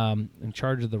 so in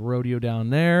charge of the rodeo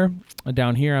down there.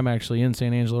 Down here, I'm actually in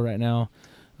San Angelo right now.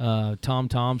 Tom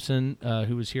Thompson,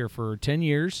 who was here for 10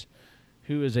 years,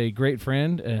 who is a great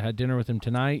friend. Had dinner with him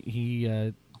tonight.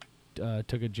 He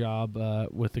took a job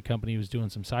with the company he was doing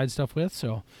some side stuff with,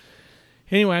 so...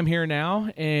 Anyway, I'm here now,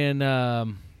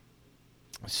 and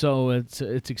so it's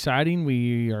exciting.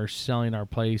 We are selling our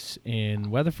place in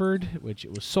Weatherford, which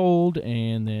it was sold,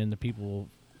 and then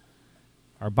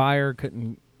her buyer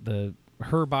couldn't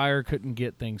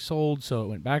get things sold, so it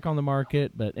went back on the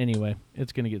market. But anyway,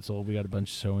 it's going to get sold. We got a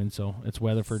bunch of showing, so it's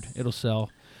Weatherford. It'll sell.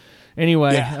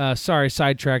 Anyway, sorry,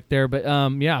 sidetracked there, but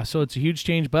so it's a huge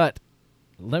change. But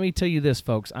let me tell you this,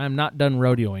 folks, I'm not done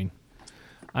rodeoing.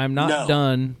 I'm not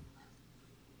done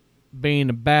being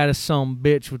the baddest son of a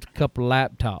bitch with a couple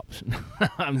laptops.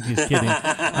 I'm just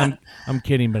kidding. I'm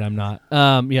kidding, but I'm not.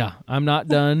 Yeah, I'm not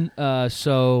done.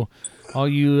 So all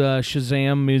you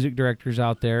Shazam music directors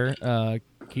out there,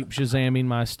 keep Shazamming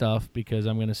my stuff because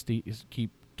I'm going to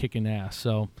keep kicking ass.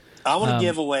 So I want to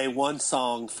give away one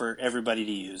song for everybody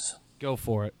to use. Go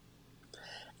for it.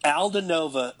 Alda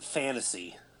Nova,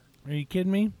 Fantasy. Are you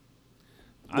kidding me?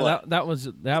 That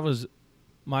was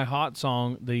my hot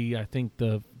song. I think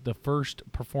the first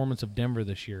performance of Denver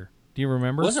this year. Do you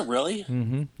remember? Was it really?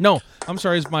 Mm-hmm. No, I'm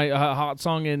sorry. It's my hot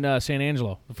song in San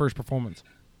Angelo. The first performance.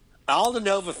 Alda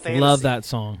Nova, Fantasy. Love that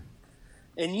song.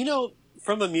 And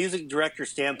from a music director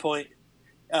standpoint,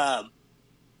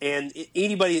 and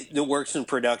anybody that works in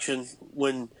production,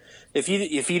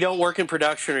 if you don't work in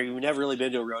production or you've never really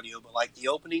been to a rodeo, but like the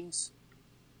openings,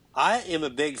 I am a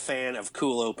big fan of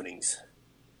cool openings.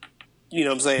 You know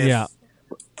what I'm saying? Yeah.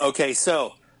 Okay,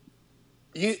 so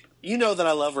you know that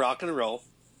I love rock and roll.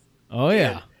 Oh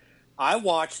yeah. And I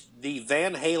watched the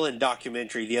Van Halen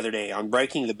documentary the other day on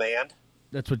Breaking the Band.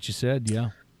 That's what you said,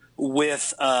 yeah.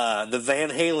 With the Van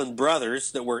Halen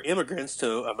brothers that were immigrants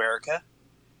to America,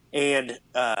 and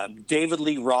David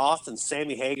Lee Roth and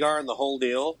Sammy Hagar and the whole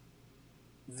deal.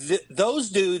 Those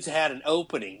dudes had an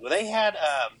opening.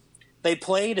 They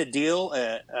played a deal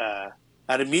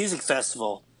at a music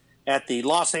festival at the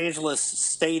Los Angeles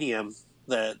Stadium,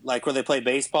 where they play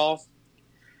baseball,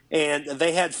 and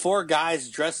they had 4 guys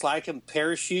dressed like them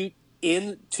parachute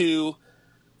into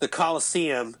the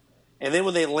Coliseum, and then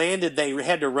when they landed, they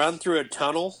had to run through a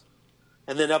tunnel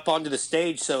and then up onto the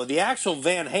stage. So the actual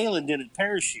Van Halen didn't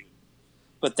parachute,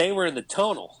 but they were in the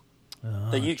tunnel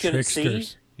that you couldn't see.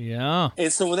 Yeah.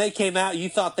 And so when they came out, you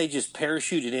thought they just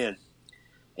parachuted in.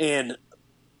 And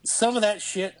some of that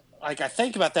shit, I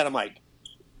think about that, I'm like,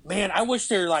 man, I wish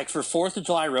they're for 4th of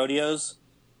July rodeos,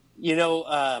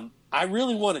 I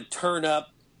really want to turn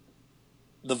up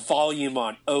the volume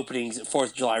on openings at 4th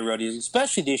of July rodeos,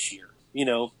 especially this year,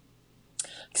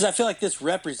 because I feel like this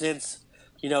represents,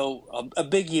 a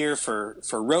big year for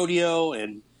rodeo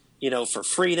and, for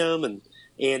freedom.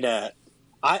 And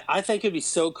I think it'd be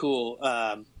so cool.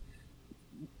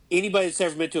 Anybody that's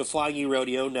ever been to a Flying U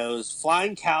rodeo knows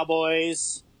Flying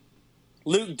Cowboys,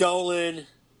 Luke Dolan,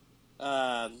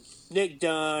 Nick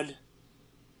Dunn,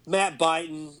 Matt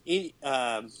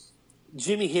Byton,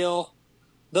 Jimmy Hill.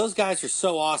 Those guys are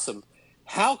so awesome.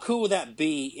 How cool would that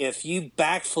be if you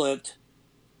backflipped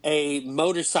a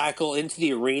motorcycle into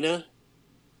the arena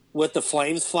with the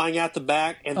flames flying out the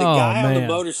back and the guy on the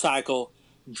motorcycle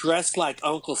dressed like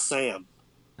Uncle Sam?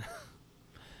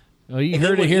 Well, you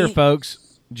heard it here,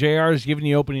 folks. JR is giving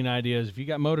you opening ideas. If you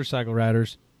got motorcycle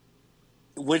riders.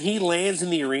 When he lands in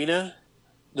the arena,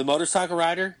 the motorcycle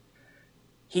rider,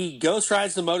 he ghost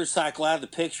rides the motorcycle out of the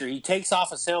picture. He takes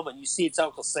off his helmet, and you see it's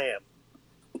Uncle Sam.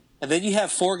 And then you have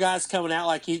 4 guys coming out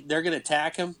like they're going to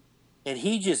attack him, and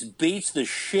he just beats the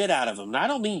shit out of them. And I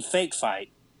don't mean fake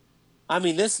fight. I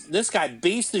mean, this guy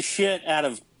beats the shit out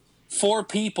of 4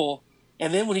 people,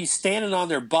 and then when he's standing on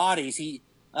their bodies, he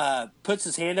puts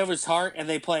his hand over his heart, and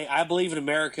they play I Believe in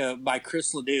America by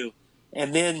Chris Ledoux.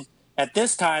 And then at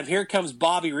this time, here comes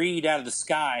Bobby Reed out of the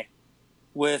sky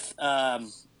with an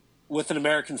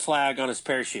American flag on his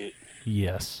parachute.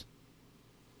 Yes.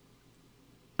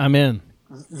 I'm in.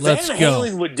 Let's Van go.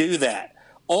 Halen would do that.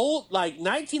 Old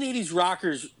 1980s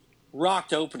rockers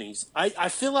rocked openings. I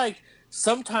feel like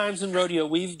sometimes in rodeo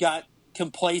we've got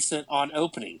complacent on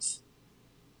openings,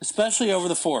 especially over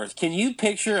the 4th. Can you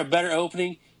picture a better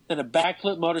opening than a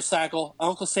backflip motorcycle,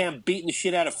 Uncle Sam beating the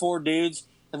shit out of 4 dudes,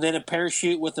 and then a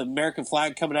parachute with the American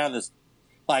flag coming out of this,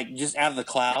 just out of the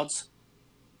clouds?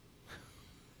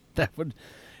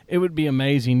 It would be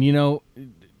amazing.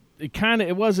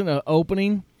 It wasn't an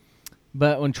opening.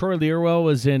 But when Troy Learwell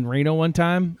was in Reno one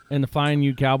time and the Flying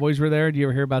U Cowboys were there, do you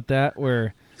ever hear about that?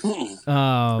 Where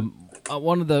one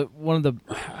of the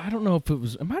I don't know if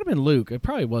it might have been Luke. It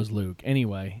probably was Luke.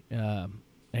 Anyway,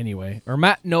 or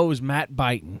Matt knows Matt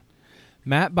Byton.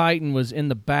 Matt Byton was in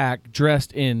the back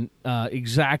dressed in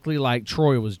exactly like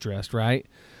Troy was dressed, right?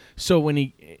 So when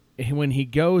he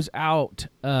goes out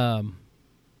of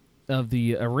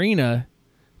the arena,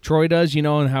 Troy does,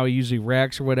 and how he usually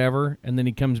wrecks or whatever, and then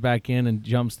he comes back in and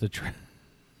jumps the truck.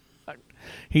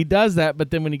 He does that,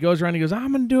 but then when he goes around, he goes,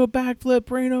 I'm going to do a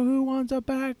backflip, Reno. Who wants a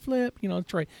backflip?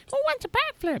 Troy, who wants a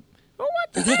backflip? Who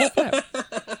wants a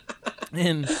backflip?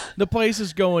 And the place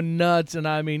is going nuts, and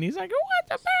he's like, who wants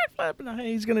a backflip? And I'm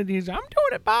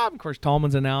doing it, Bob. Of course,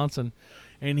 Tallman's announcing,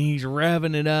 and he's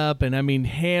revving it up, and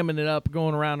hamming it up,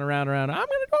 going around and around and around. I'm going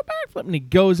to do a backflip. And he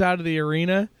goes out of the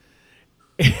arena.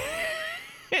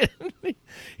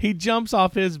 He jumps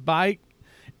off his bike,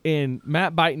 and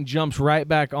Matt Byton jumps right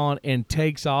back on and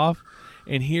takes off.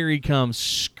 And here he comes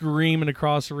screaming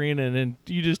across the arena, and then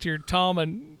you just hear Tom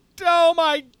and, "Oh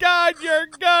my God, you're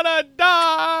gonna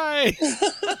die!"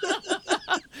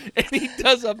 And he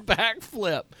does a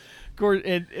backflip, of course,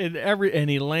 and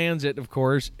he lands it, of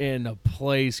course, and the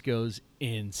place goes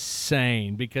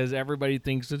insane because everybody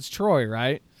thinks it's Troy,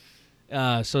 right?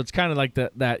 So it's kind of like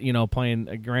that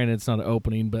playing. Granted, it's not an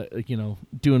opening, but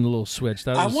doing a little switch.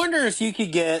 I wonder if you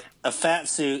could get a fat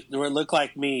suit where it looked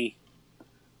like me,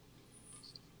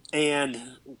 and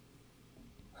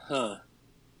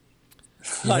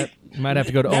like you might have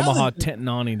to go to Omaha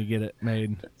Tentonani to get it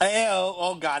made.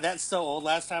 Oh God, that's so old.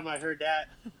 Last time I heard that,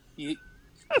 you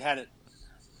had a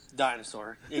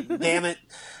dinosaur. Damn it,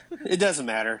 it doesn't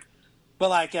matter. But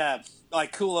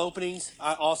like cool openings.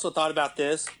 I also thought about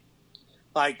this.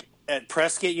 Like at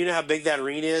Prescott, you know how big that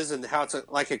arena is and how it's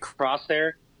like a cross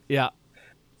there? Yeah.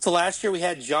 So last year we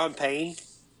had John Payne.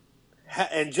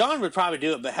 And John would probably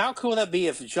do it, but how cool would that be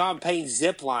if John Payne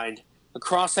ziplined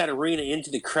across that arena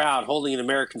into the crowd holding an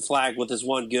American flag with his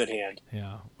one good hand?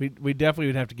 Yeah. We definitely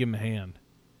would have to give him a hand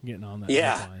getting on that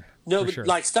zipline. No, but sure.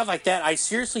 like stuff like that, I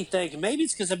seriously think maybe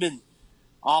it's because I've been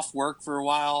off work for a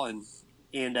while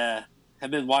and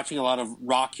have been watching a lot of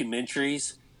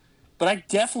rockumentaries. But I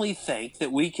definitely think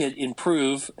that we could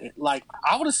improve. Like,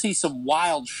 I want to see some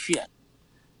wild shit,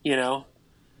 I'm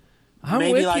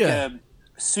maybe with like you. a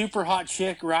super hot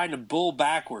chick riding a bull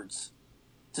backwards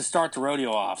to start the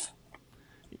rodeo off.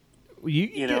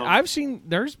 You know, I've seen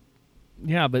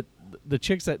but the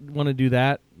chicks that want to do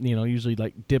that, usually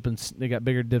like they got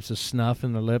bigger dips of snuff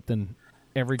in their lip than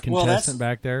every contestant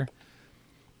back there.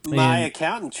 My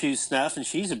accountant chews snuff, and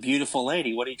she's a beautiful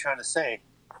lady. What are you trying to say?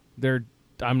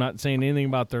 I'm not saying anything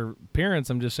about their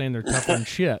appearance. I'm just saying they're tougher than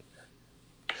shit.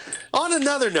 On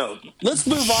another note, let's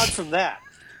move on from that.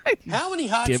 How many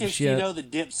hot chicks do you know that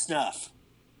dip snuff?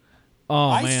 Oh,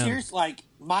 man. seriously,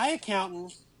 my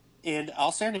accountant, and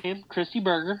I'll say her name, Christy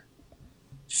Berger.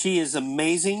 She is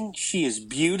amazing. She is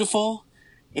beautiful,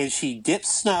 and she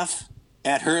dips snuff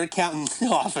at her accountant's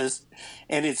office,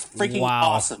 and it's freaking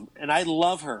awesome. And I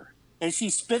love her. And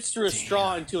she spits through a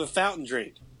straw into a fountain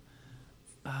drink.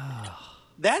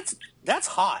 That's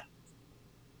hot.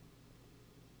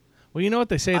 Well, you know what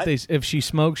they say: if she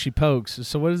smokes, she pokes.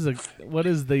 So what's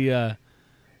the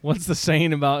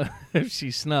saying about if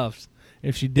she snuffs?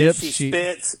 If she dips, if she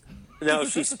spits. No,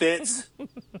 if she spits,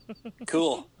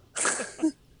 cool.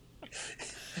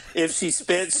 If she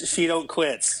spits, she don't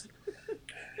quits.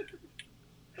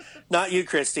 Not you,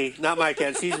 Christy. Not my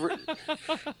cat. She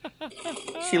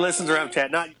listens around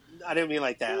chat. I didn't mean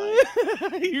like that.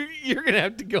 You're gonna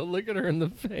have to go look at her in the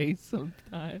face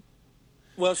sometime.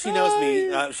 Well, she knows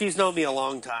me. She's known me a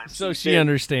long time. So she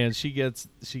understands. She gets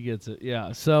it.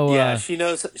 Yeah. So yeah, she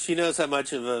knows how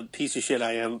much of a piece of shit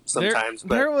I am sometimes.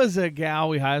 There was a gal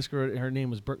we high school. Her name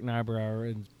was Brooke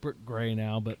Nybrower, and Brooke Gray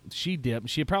now, but she dipped.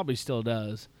 She probably still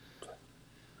does.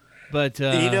 But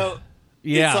yeah,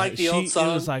 it's like the old song.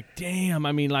 It was like, damn.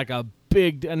 I mean, like a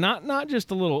big, not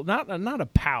just a little, not a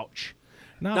pouch.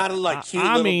 Not a like cute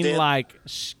I little mean, dip. like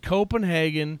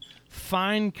Copenhagen,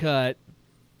 fine cut,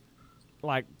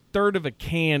 like third of a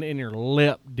can in your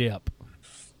lip dip.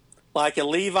 Like a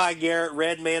Levi Garrett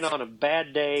Red Man on a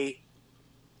bad day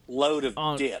load of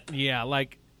dip. Yeah,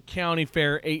 like County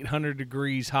Fair, 800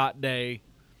 degrees, hot day.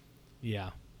 Yeah.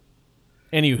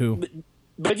 Anywho.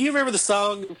 But you remember the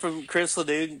song from Chris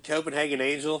Ledoux, Copenhagen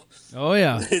Angel? Oh,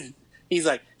 yeah. He's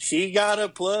like, she got a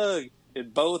plug in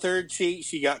both her cheeks.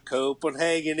 She got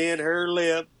Copenhagen in her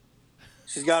lip.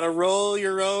 She's got a roll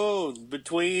your own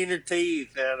between her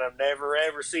teeth, and I've never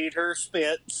ever seen her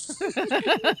spit.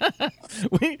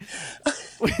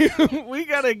 we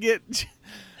got to get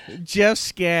Jeff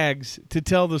Skaggs to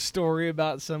tell the story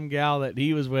about some gal that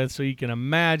he was with, so you can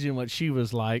imagine what she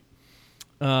was like.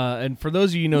 And for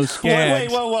those of you who know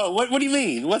Skaggs, whoa! What do you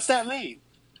mean? What's that mean?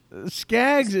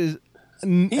 Skaggs is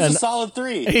he's a solid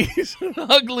 3. He's an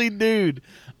ugly dude.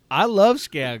 I love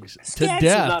Skaggs to death. Skaggs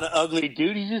is not an ugly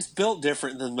dude. He's just built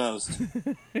different than most.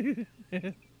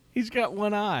 He's got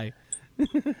one eye.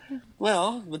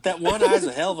 Well, but that one eye's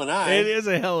a hell of an eye. It is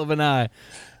a hell of an eye.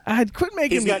 I'd quit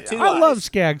making. He's got 2 I eyes. love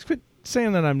Skaggs. Quit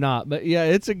saying that I'm not. But yeah,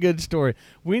 it's a good story.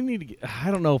 We need to get.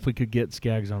 I don't know if we could get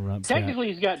Skaggs on Rump Chat.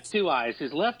 Technically, he's got 2 eyes: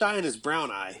 his left eye and his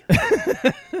brown eye.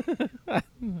 I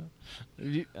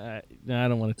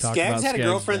don't want to talk about Skaggs had a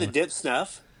girlfriend now. that dipped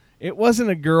snuff. It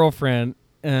wasn't a girlfriend.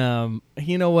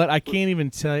 You know what? I can't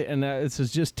even tell you, and this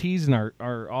is just teasing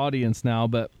our audience now,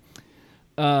 but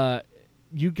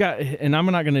you got, and I'm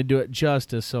not going to do it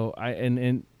justice. So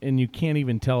and you can't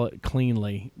even tell it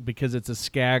cleanly because it's a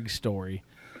Skag story.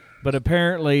 But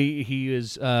apparently he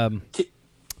is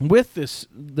with this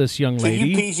young lady. Can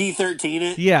you PG-13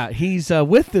 it? Yeah, he's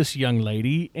with this young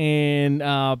lady, and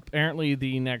apparently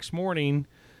the next morning,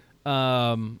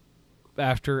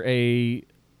 after a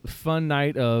fun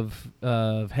night of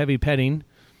heavy petting.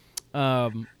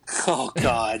 Oh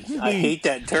God, I hate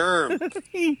that term.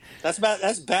 That's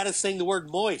bad as saying the word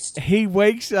moist. He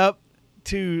wakes up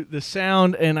to the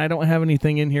sound, and I don't have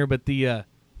anything in here, but the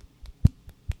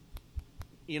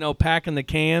packing the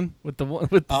can with the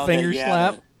finger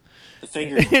slap. The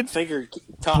finger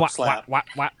top slap. Whap,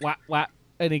 whap, whap, whap.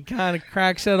 And he kind of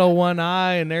cracks out of one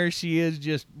eye, and there she is,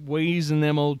 just wheezing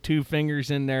them old 2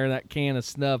 fingers in there. That can of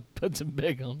snuff puts him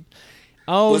big on.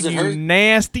 Oh, you her?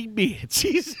 Nasty bitch!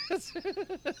 Jesus.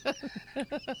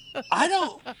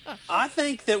 I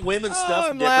think that women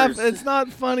snuff I'm dippers. It's not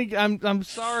funny. I'm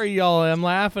sorry, y'all. I'm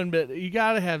laughing, but you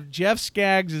got to have Jeff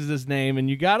Skaggs is his name, and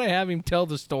you got to have him tell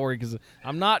the story because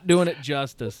I'm not doing it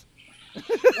justice.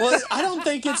 Well, I don't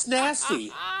think it's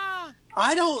nasty.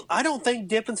 I don't think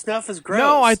dipping snuff is gross.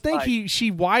 No, I think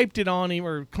she wiped it on him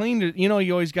or cleaned it. You know,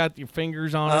 you always got your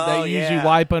fingers on it. They usually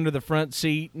wipe under the front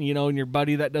seat, and your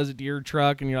buddy that does it to your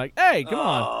truck, and you're like, hey, come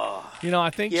on. I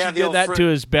think she did that to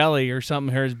his belly or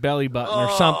something, or his belly button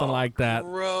or something like that.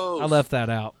 Gross. I left that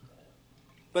out.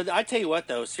 But I tell you what,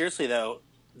 though, seriously, though,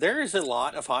 there is a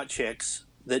lot of hot chicks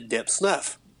that dip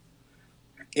snuff.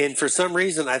 And for some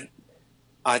reason,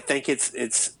 I think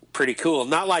it's pretty cool.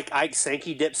 Not like Ike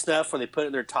Sankey dip snuff where they put it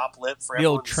in their top lip for the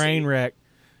old train wreck.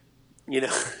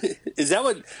 Is that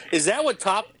what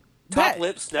top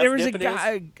lip snuff there was dipping a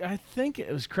guy, is? I think it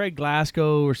was Craig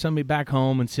Glasgow or somebody back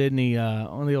home in Sydney,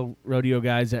 one of the old rodeo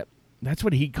guys that's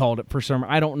what he called it for some.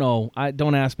 I don't know.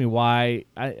 Don't ask me why.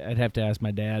 I'd have to ask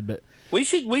my dad. But we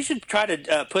should try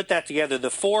to put that together. The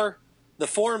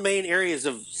four main areas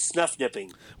of snuff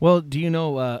dipping. Well, do you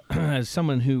know, as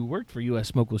someone who worked for U.S.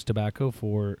 Smokeless Tobacco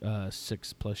for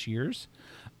 6+ years,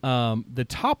 the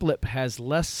top lip has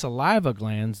less saliva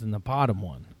glands than the bottom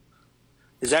one.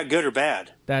 Is that good or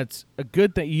bad? That's a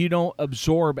good thing. You don't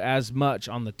absorb as much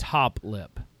on the top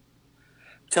lip.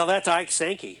 Tell that to Ike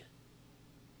Sankey.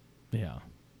 Yeah.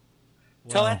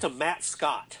 Tell that to Matt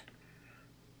Scott.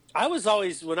 I was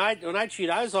always when I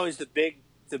chewed, I was always the big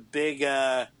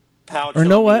pouch. Or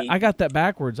know what? I got that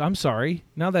backwards. I'm sorry.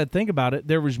 Now that I think about it,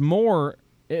 there was more.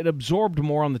 It absorbed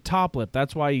more on the top lip.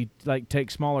 That's why you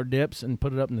take smaller dips and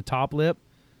put it up in the top lip.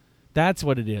 That's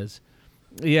what it is.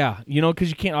 Yeah, because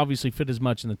you can't obviously fit as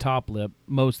much in the top lip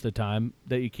most of the time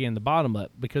that you can the bottom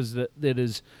lip because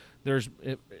it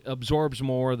absorbs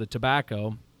more of the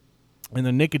tobacco and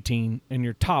the nicotine in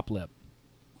your top lip.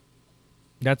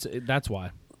 That's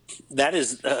why. That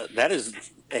is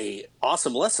a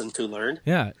awesome lesson to learn.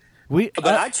 Yeah.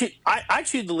 I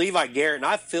chewed the Levi Garrett, and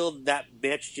I filled that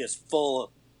bitch just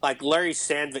full, like Larry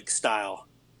Sandvik style.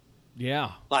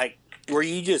 Yeah. Like, where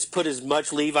you just put as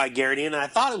much Levi Garrett in, and I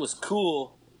thought it was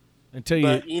cool. Until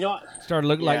you started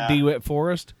looking like DeWitt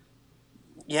Forrest?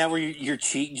 Yeah, where your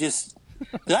cheek just...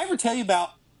 Did I ever tell you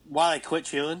about why I quit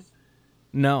chewing?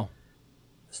 No.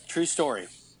 It's a true story.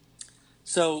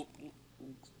 So,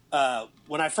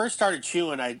 when I first started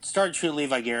chewing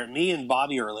Levi Garrett. Me and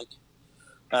Bobby Ehrlich,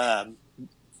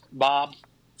 Bob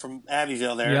from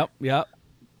Abbeville there. Yep.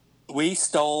 We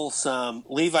stole some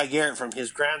Levi Garrett from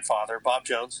his grandfather, Bob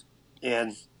Jones.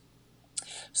 And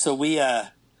so we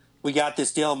got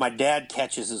this deal, and my dad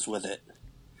catches us with it.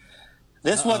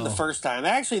 This wasn't the first time.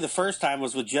 Actually, the first time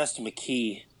was with Justin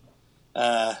McKee.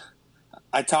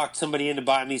 I talked somebody into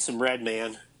buying me some Red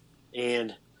Man,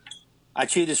 and I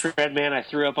chewed this Red Man. I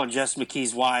threw up on Justin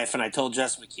McKee's wife, and I told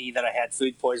Justin McKee that I had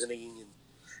food poisoning. And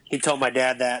he told my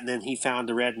dad that, and then he found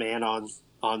the Red Man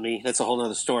on me. That's a whole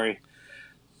other story.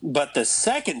 But the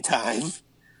second time,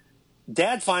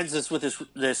 Dad finds us with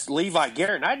this Levi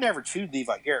Garrett, and I'd never chewed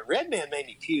Levi Garrett. Red Man made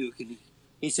me puke, and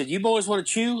he said, "You boys want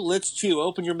to chew? Let's chew.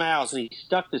 Open your mouths." And he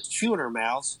stuck this chew in our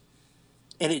mouths,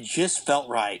 and it just felt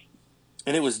right.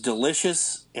 And it was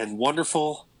delicious and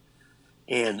wonderful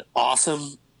and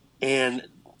awesome. And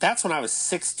that's when I was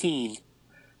 16.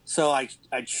 So I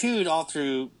chewed all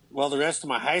through, the rest of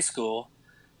my high school,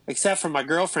 except for my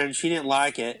girlfriend. She didn't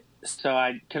like it, so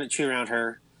I couldn't chew around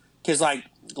her. Because,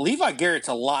 Levi Garrett's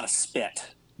a lot of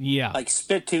spit. Yeah. Like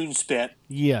spittoon spit.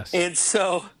 Yes. And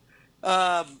so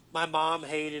my mom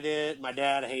hated it. My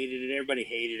dad hated it. Everybody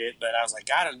hated it. But I was like,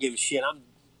 I don't give a shit. I'm a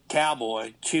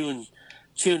cowboy chewing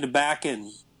tobacco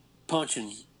and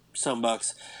punching some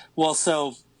bucks. Well,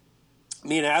 so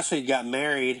me and Ashley got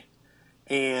married,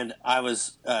 and I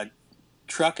was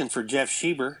trucking for Jeff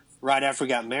Schieber right after we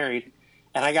got married,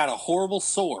 and I got a horrible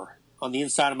sore on the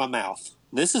inside of my mouth.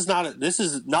 This is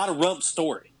not a rump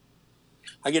story.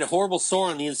 I get a horrible sore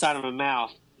on the inside of my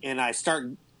mouth, and I start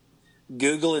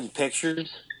Googling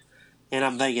pictures, and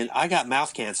I'm thinking, I got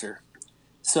mouth cancer.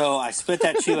 So I spit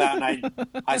that chew out,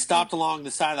 and I stopped along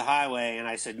the side of the highway, and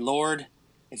I said, Lord,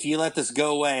 if you let this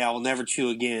go away, I will never chew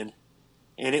again.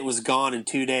 And it was gone in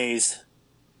 2 days,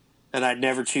 and I'd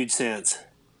never chewed since.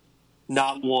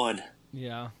 Not one.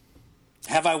 Yeah.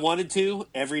 Have I wanted to?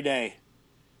 Every day.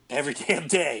 Every damn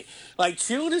day. Like,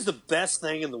 chewing is the best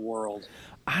thing in the world.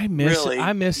 I miss Really? it.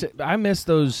 I miss it. I miss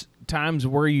those times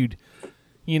where you'd,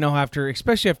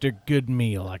 especially after a good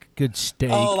meal, like a good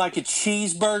steak. Oh, like a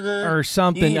cheeseburger or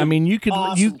something. You I mean, you could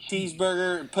awesome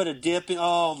cheeseburger and put a dip in.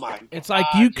 Oh my! It's like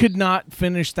you could not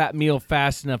finish that meal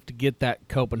fast enough to get that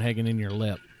Copenhagen in your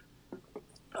lip.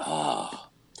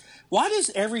 Why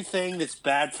does everything that's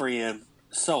bad for you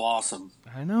so awesome?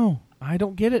 I know. I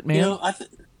don't get it, man. You know,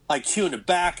 like chewing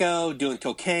tobacco, doing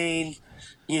cocaine.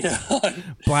 You know,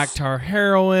 Black tar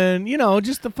heroin.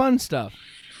 Just the fun stuff.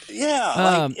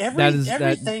 Yeah, like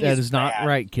everything that is not bad.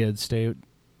 right, kids.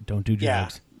 Don't do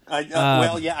drugs.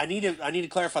 Yeah. I need to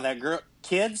clarify that,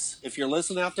 kids. If you're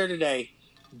listening out there today,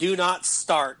 do not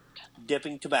start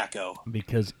dipping tobacco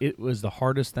Because it was the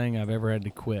hardest thing I've ever had to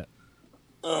quit.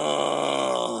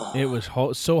 Ugh. It was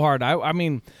so hard. I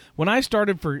mean, when I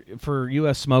started for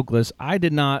U.S. Smokeless, I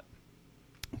did not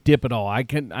dip at all.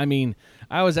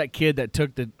 I was that kid that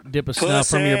took the dip of snuff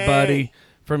from your buddy.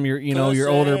 From your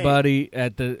older buddy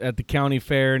at the county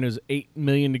fair, and it was 8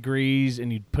 million degrees,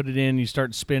 and you put it in, you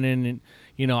start spinning,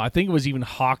 and I think it was even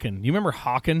Hawken. You remember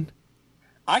Hawken?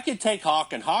 I could take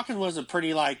Hawken. Hawken was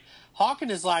Hawken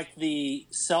is like the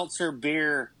seltzer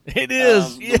beer. It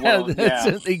is, world.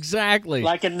 That's it, exactly.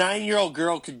 Like a 9-year-old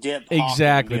girl could dip. Hawken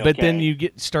Exactly, and be but then okay. you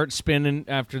start spinning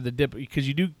after the dip because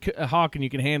you do Hawken, you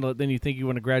can handle it. Then you think you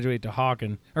want to graduate to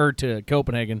Hawken or to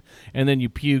Copenhagen, and then you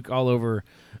puke all over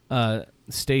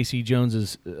Stacy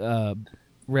Jones's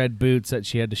red boots that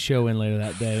she had to show in later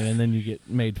that day, and then you get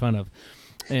made fun of,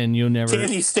 and you'll never.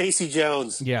 Tandy Stacy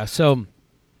Jones. Yeah. So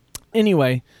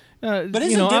anyway, But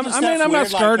I'm not weird,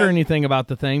 scarred like or anything about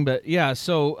the thing, but yeah.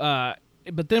 So,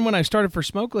 but then when I started for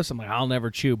Smokeless, I'm like, I'll never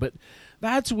chew. But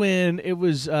that's when it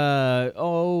was. It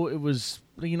was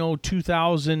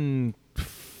 2000.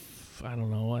 I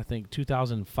don't know. I think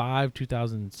 2005,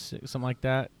 2006, something like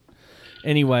that.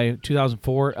 Anyway,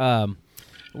 2004.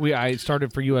 I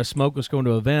started for U.S. Smokeless, going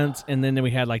to events, and then we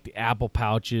had like the apple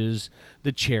pouches,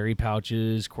 the cherry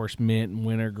pouches, of course, mint and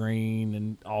wintergreen,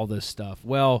 and all this stuff.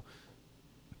 Well,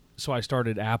 so I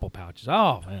started apple pouches.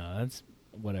 Oh, yeah, that's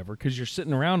whatever, because you're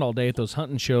sitting around all day at those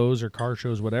hunting shows or car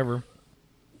shows, whatever.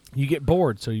 You get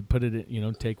bored, so you put it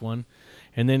in, take one,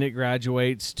 and then it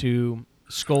graduates to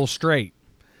Skull Straight,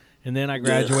 and then I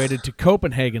graduated to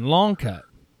Copenhagen Long Cut.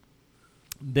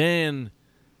 Then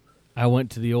I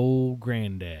went to the old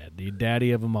granddad, the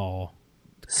daddy of them all,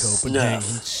 Copenhagen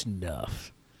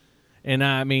Snuff. And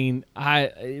I mean,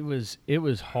 it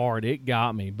was hard. It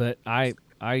got me, but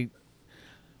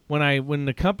when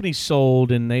the company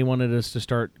sold and they wanted us to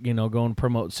start, going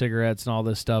promote cigarettes and all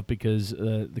this stuff because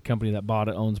the company that bought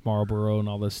it owns Marlboro and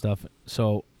all this stuff.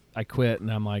 So I quit,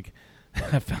 and I'm like,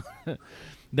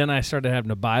 then I started having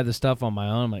to buy the stuff on my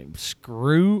own. I'm like,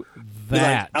 screw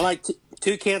that. I like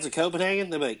 2 cans of Copenhagen.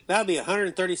 They're like, that'll be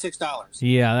 $136.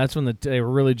 Yeah, that's when they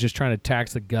were really just trying to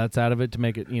tax the guts out of it to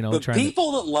make it, But trying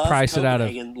people that love price it out of.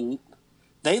 Copenhagen,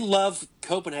 they love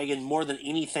Copenhagen more than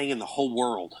anything in the whole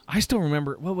world. I still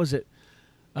remember, what was it?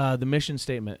 The mission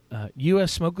statement.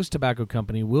 U.S. Smokeless Tobacco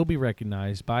Company will be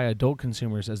recognized by adult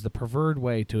consumers as the preferred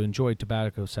way to enjoy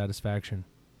tobacco satisfaction.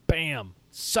 Bam!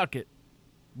 Suck it,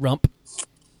 rump.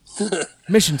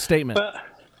 Mission statement.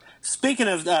 Speaking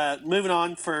of moving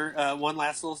on for one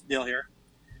last little deal here.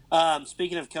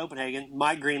 Speaking of Copenhagen,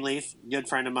 Mike Greenleaf, good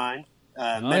friend of mine,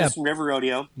 Medicine River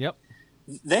Rodeo. Yep.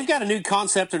 They've got a new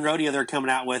concept in rodeo they're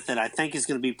coming out with that I think is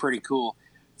going to be pretty cool.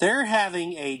 They're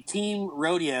having a team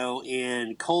rodeo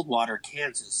in Coldwater,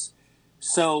 Kansas.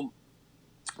 So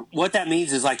what that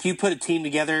means is like you put a team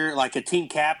together, like a team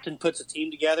captain puts a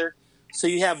team together. So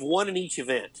you have one in each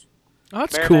event. Oh,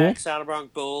 that's Bearback, cool. Saddle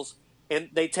Bronc Bulls, and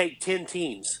they take 10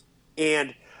 teams.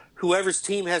 And whoever's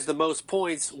team has the most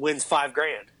points wins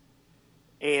 $5,000.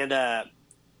 And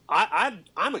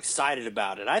I'm excited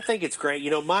about it. I think it's great.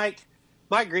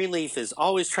 Mike Greenleaf is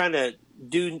always trying to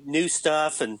do new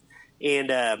stuff and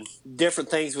different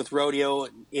things with rodeo.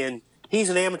 And he's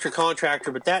an amateur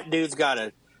contractor, but that dude's got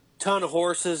a ton of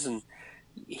horses. And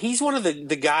he's one of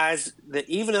the guys that,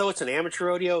 even though it's an amateur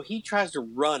rodeo, he tries to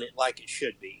run it like it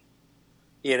should be.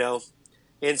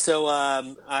 And so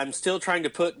I'm still trying to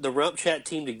put the Rump Chat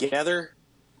team together.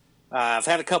 I've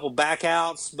had a couple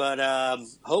backouts, but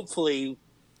hopefully,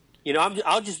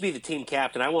 I'll just be the team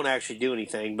captain. I won't actually do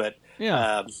anything. But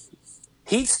Yeah.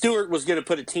 Heath Stewart was going to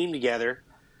put a team together,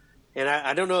 and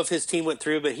I don't know if his team went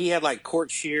through, but he had like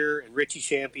Court Shear and Richie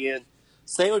Champion.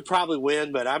 So they would probably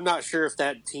win, but I'm not sure if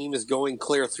that team is going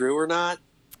clear through or not.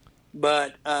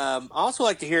 But I also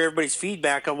like to hear everybody's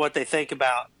feedback on what they think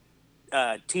about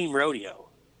Team Rodeo.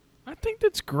 I think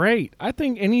that's great. I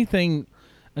think anything,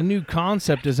 a new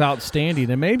concept is outstanding.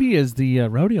 And maybe as the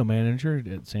rodeo manager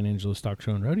at San Angelo Stock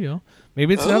Show and Rodeo,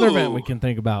 maybe it's another event we can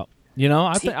think about.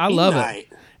 I love it.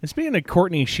 And speaking of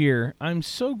Courtney Shear, I'm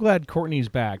so glad Courtney's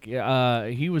back.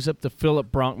 He was up the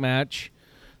Philip Bronk match.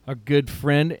 A good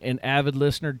friend and avid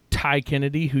listener, Ty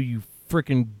Kennedy, who you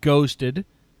freaking ghosted.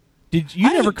 Did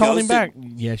you never called him back?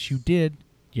 Yes, you did.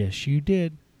 Yes, you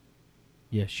did.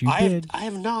 Yes, you did. I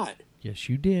have not. Yes,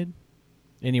 you did.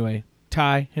 Anyway,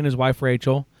 Ty and his wife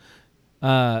Rachel,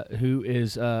 who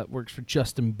is works for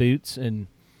Justin Boots, and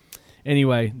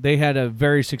anyway, they had a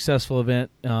very successful event,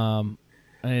 and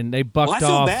they bucked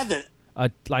off. I feel bad that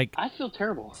I feel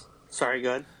terrible. Sorry,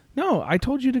 go ahead. No, I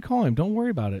told you to call him. Don't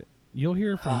worry about it. You'll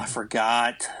hear from him. I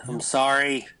forgot. I'm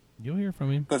sorry. You'll hear from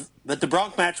him. But the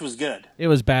Bronx match was good. It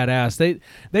was badass.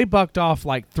 They bucked off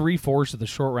like 3/4 of the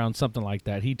short round, something like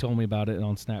that. He told me about it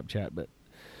on Snapchat. But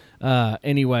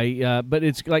anyway, but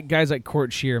it's like guys like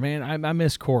Court Shear, man. I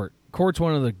miss Court. Court's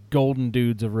one of the golden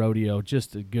dudes of rodeo.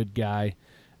 Just a good guy.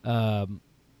 Breaks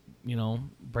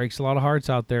a lot of hearts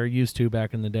out there. Used to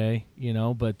back in the day.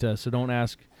 But so don't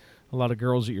ask a lot of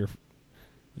girls at your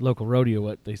local rodeo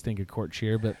what they think of Court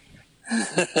Shear, but.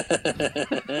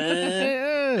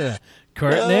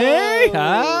 Courtney,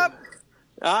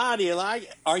 do you like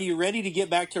it? Are you ready to get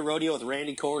back to rodeo with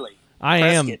Randy Corley? I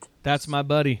am. That's my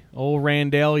buddy, old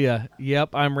Randalia.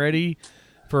 Yep, I'm ready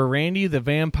for Randy, the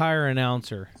vampire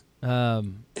announcer.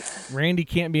 Randy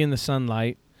can't be in the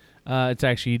sunlight. It's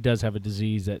actually, he does have a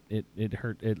disease that it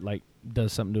hurt. It like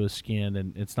does something to his skin,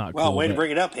 and it's not cool. Well, way to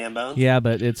bring it up, Hambone. Yeah,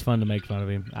 but it's fun to make fun of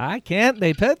him. I can't.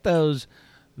 They put those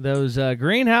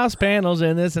greenhouse panels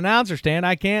in this announcer stand.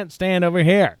 I can't stand over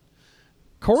here.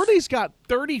 Corley's got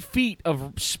 30 feet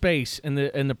of space in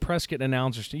the Prescott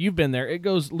announcer stand. You've been there. It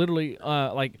goes literally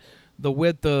like the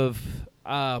width of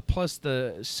plus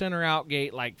the center out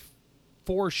gate, like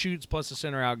 4 chutes plus the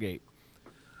center out gate.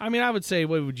 I mean, I would say,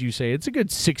 what would you say? It's a good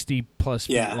 60 plus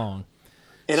feet long.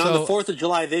 And on the 4th of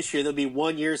July this year, there'll be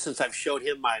 1 year since I've showed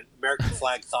him my American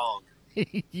flag thong.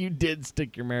 You did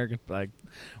stick your American flag.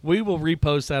 We will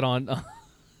repost that on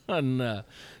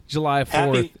July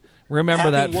 4th.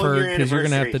 Remember that, Ferg, because you're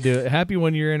going to have to do it. Happy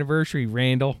 1 year anniversary,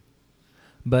 Randall.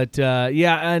 But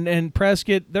and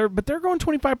Prescott, they're going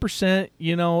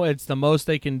 25%. It's the most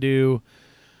they can do.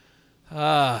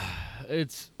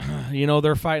 It's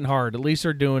they're fighting hard. At least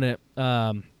they're doing it.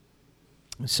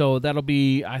 So that'll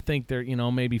be, I think they're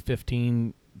maybe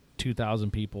 2,000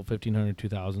 people, 1,500,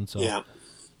 2,000. So yeah.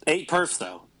 8 perfs,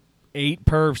 though. 8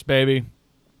 perfs, baby.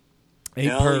 8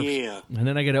 Hell perfs. Yeah. And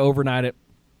then I got to overnight it.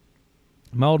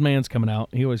 My old man's coming out.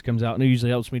 He always comes out, and he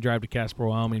usually helps me drive to Casper,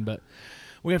 Wyoming. But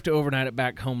we have to overnight it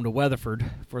back home to Weatherford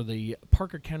for the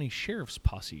Parker County Sheriff's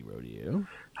Posse Rodeo.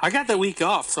 I got that week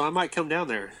off, so I might come down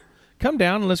there. Come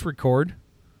down and let's record.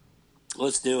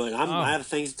 Let's do it. I have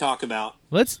things to talk about.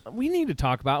 We need to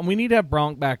talk about, and we need to have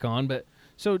Bronk back on. But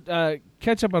so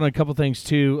catch up on a couple things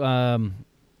too.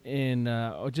 And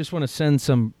I just want to send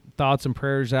some thoughts and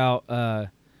prayers out.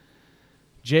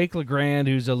 Jake LeGrand,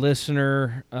 who's a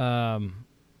listener,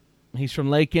 he's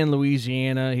from Lake End,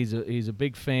 Louisiana. He's a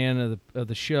big fan of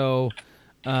the show.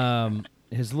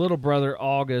 His little brother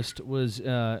August was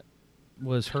hurt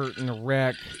in a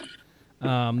wreck.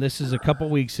 This is a couple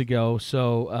weeks ago,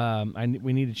 so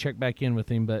we need to check back in with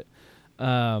him. But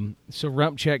so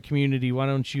Rump Chat community, why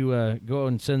don't you go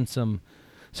and send some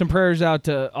prayers out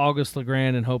to August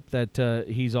LeGrand and hope that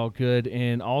he's all good.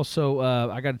 And also,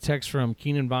 I got a text from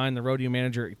Keenan Vine, the rodeo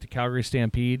manager at the Calgary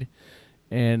Stampede,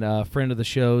 and a friend of the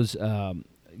show's,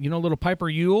 little Piper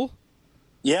Yule?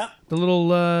 Yeah. The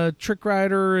little trick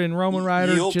rider and Roman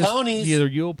rider. Yule ponies. Yeah, they're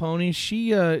Yule ponies.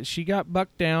 She got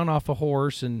bucked down off a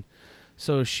horse, and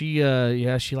so she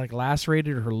like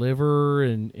lacerated her liver,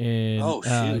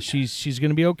 and she's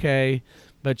going to be okay,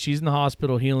 but she's in the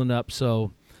hospital healing up,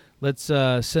 so let's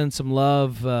send some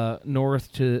love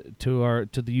north to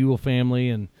the Yule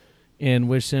family and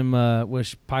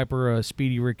wish Piper a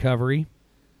speedy recovery.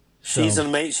 She was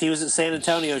at San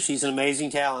Antonio. She's an amazing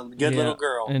talent. Good little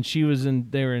girl. And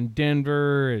they were in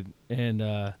Denver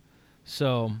and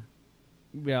so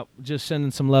just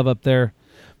sending some love up there.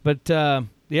 But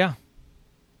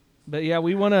But yeah,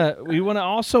 we wanna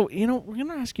also, we're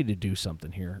gonna ask you to do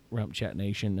something here, Rump Chat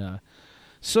Nation.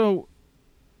 So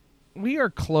we are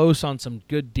close on some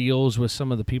good deals with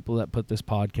some of the people that put this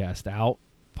podcast out,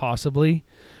 possibly,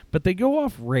 but they go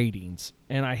off ratings,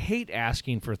 and I hate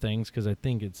asking for things because I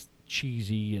think it's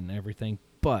cheesy and everything,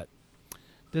 but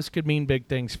this could mean big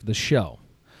things for the show.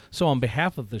 So on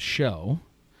behalf of the show,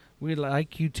 we'd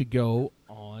like you to go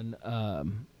on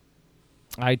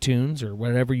iTunes or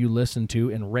whatever you listen to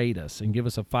and rate us and give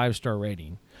us a 5-star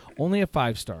rating. Only a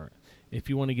 5-star. If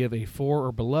you want to give a 4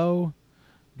 or below,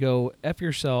 go F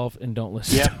yourself and don't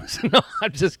listen to us. No,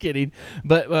 I'm just kidding.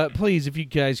 But please, if you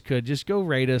guys could, just go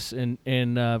rate us and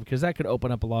because that could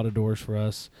open up a lot of doors for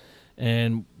us.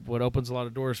 And what opens a lot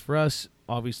of doors for us,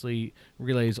 obviously,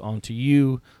 relays onto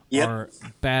you, our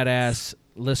badass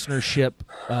listenership,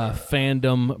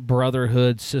 fandom,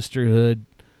 brotherhood, sisterhood,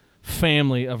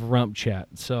 family of Rump Chat.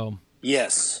 So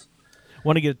yes,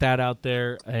 want to get that out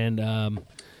there. And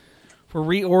we're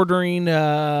reordering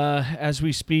as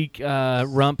we speak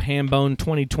Rump Hambone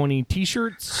 2020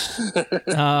 t-shirts. We're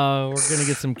gonna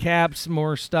get some caps,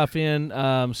 more stuff in,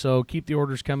 so keep the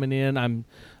orders coming in.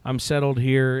 I'm settled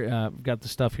here. I've got the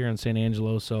stuff here in San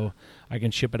Angelo, so I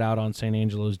can ship it out on San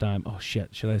Angelo's dime. Oh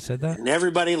shit, should I have said that? And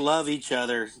everybody love each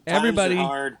other. Everybody Times are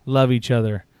hard. love each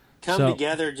other. Come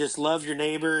together, just love your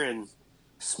neighbor and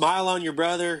smile on your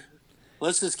brother.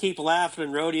 Let's just keep laughing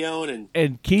and rodeoing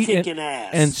and kicking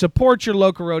ass. And support your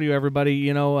local rodeo, everybody.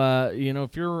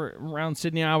 If you're around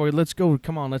Sydney, Iowa, let's go.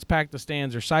 Come on, let's pack the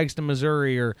stands, or Sykeston,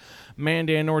 Missouri, or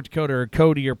Mandan, North Dakota, or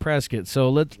Cody, or Prescott.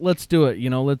 So let's do it.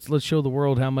 Let's show the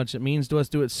world how much it means to us.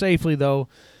 Do it safely, though.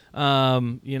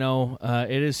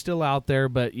 It is still out there,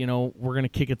 but we're gonna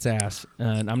kick its ass.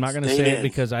 And I'm not gonna say it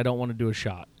because I don't want to do a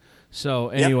shot. So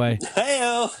anyway,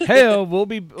 Heyo,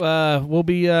 we'll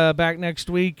be back next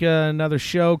week. Another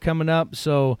show coming up.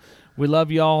 So we love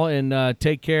y'all and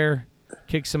take care.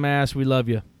 Kick some ass. We love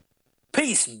you.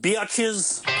 Peace,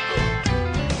 bitches.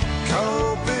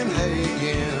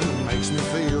 Copenhagen makes me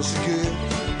feel so good.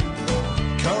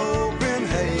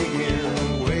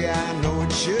 Copenhagen, the way I know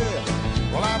it should.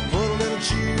 Well, I put a little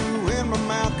chew in my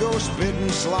mouth, go spitting,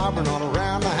 slobbering all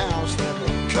around the house.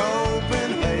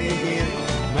 Copenhagen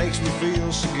makes me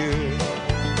feel so good.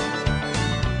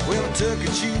 Well, I took a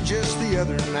chew just the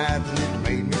other night and it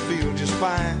made me feel just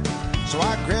fine. So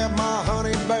I grabbed my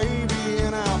honey baby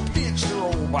and I pitched her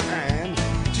old behind.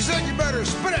 She said, you better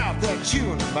spit out that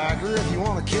chewing tobacco if you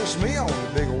want to kiss me on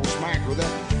the big old smacker.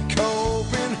 That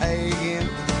Copenhagen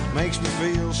makes me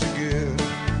feel so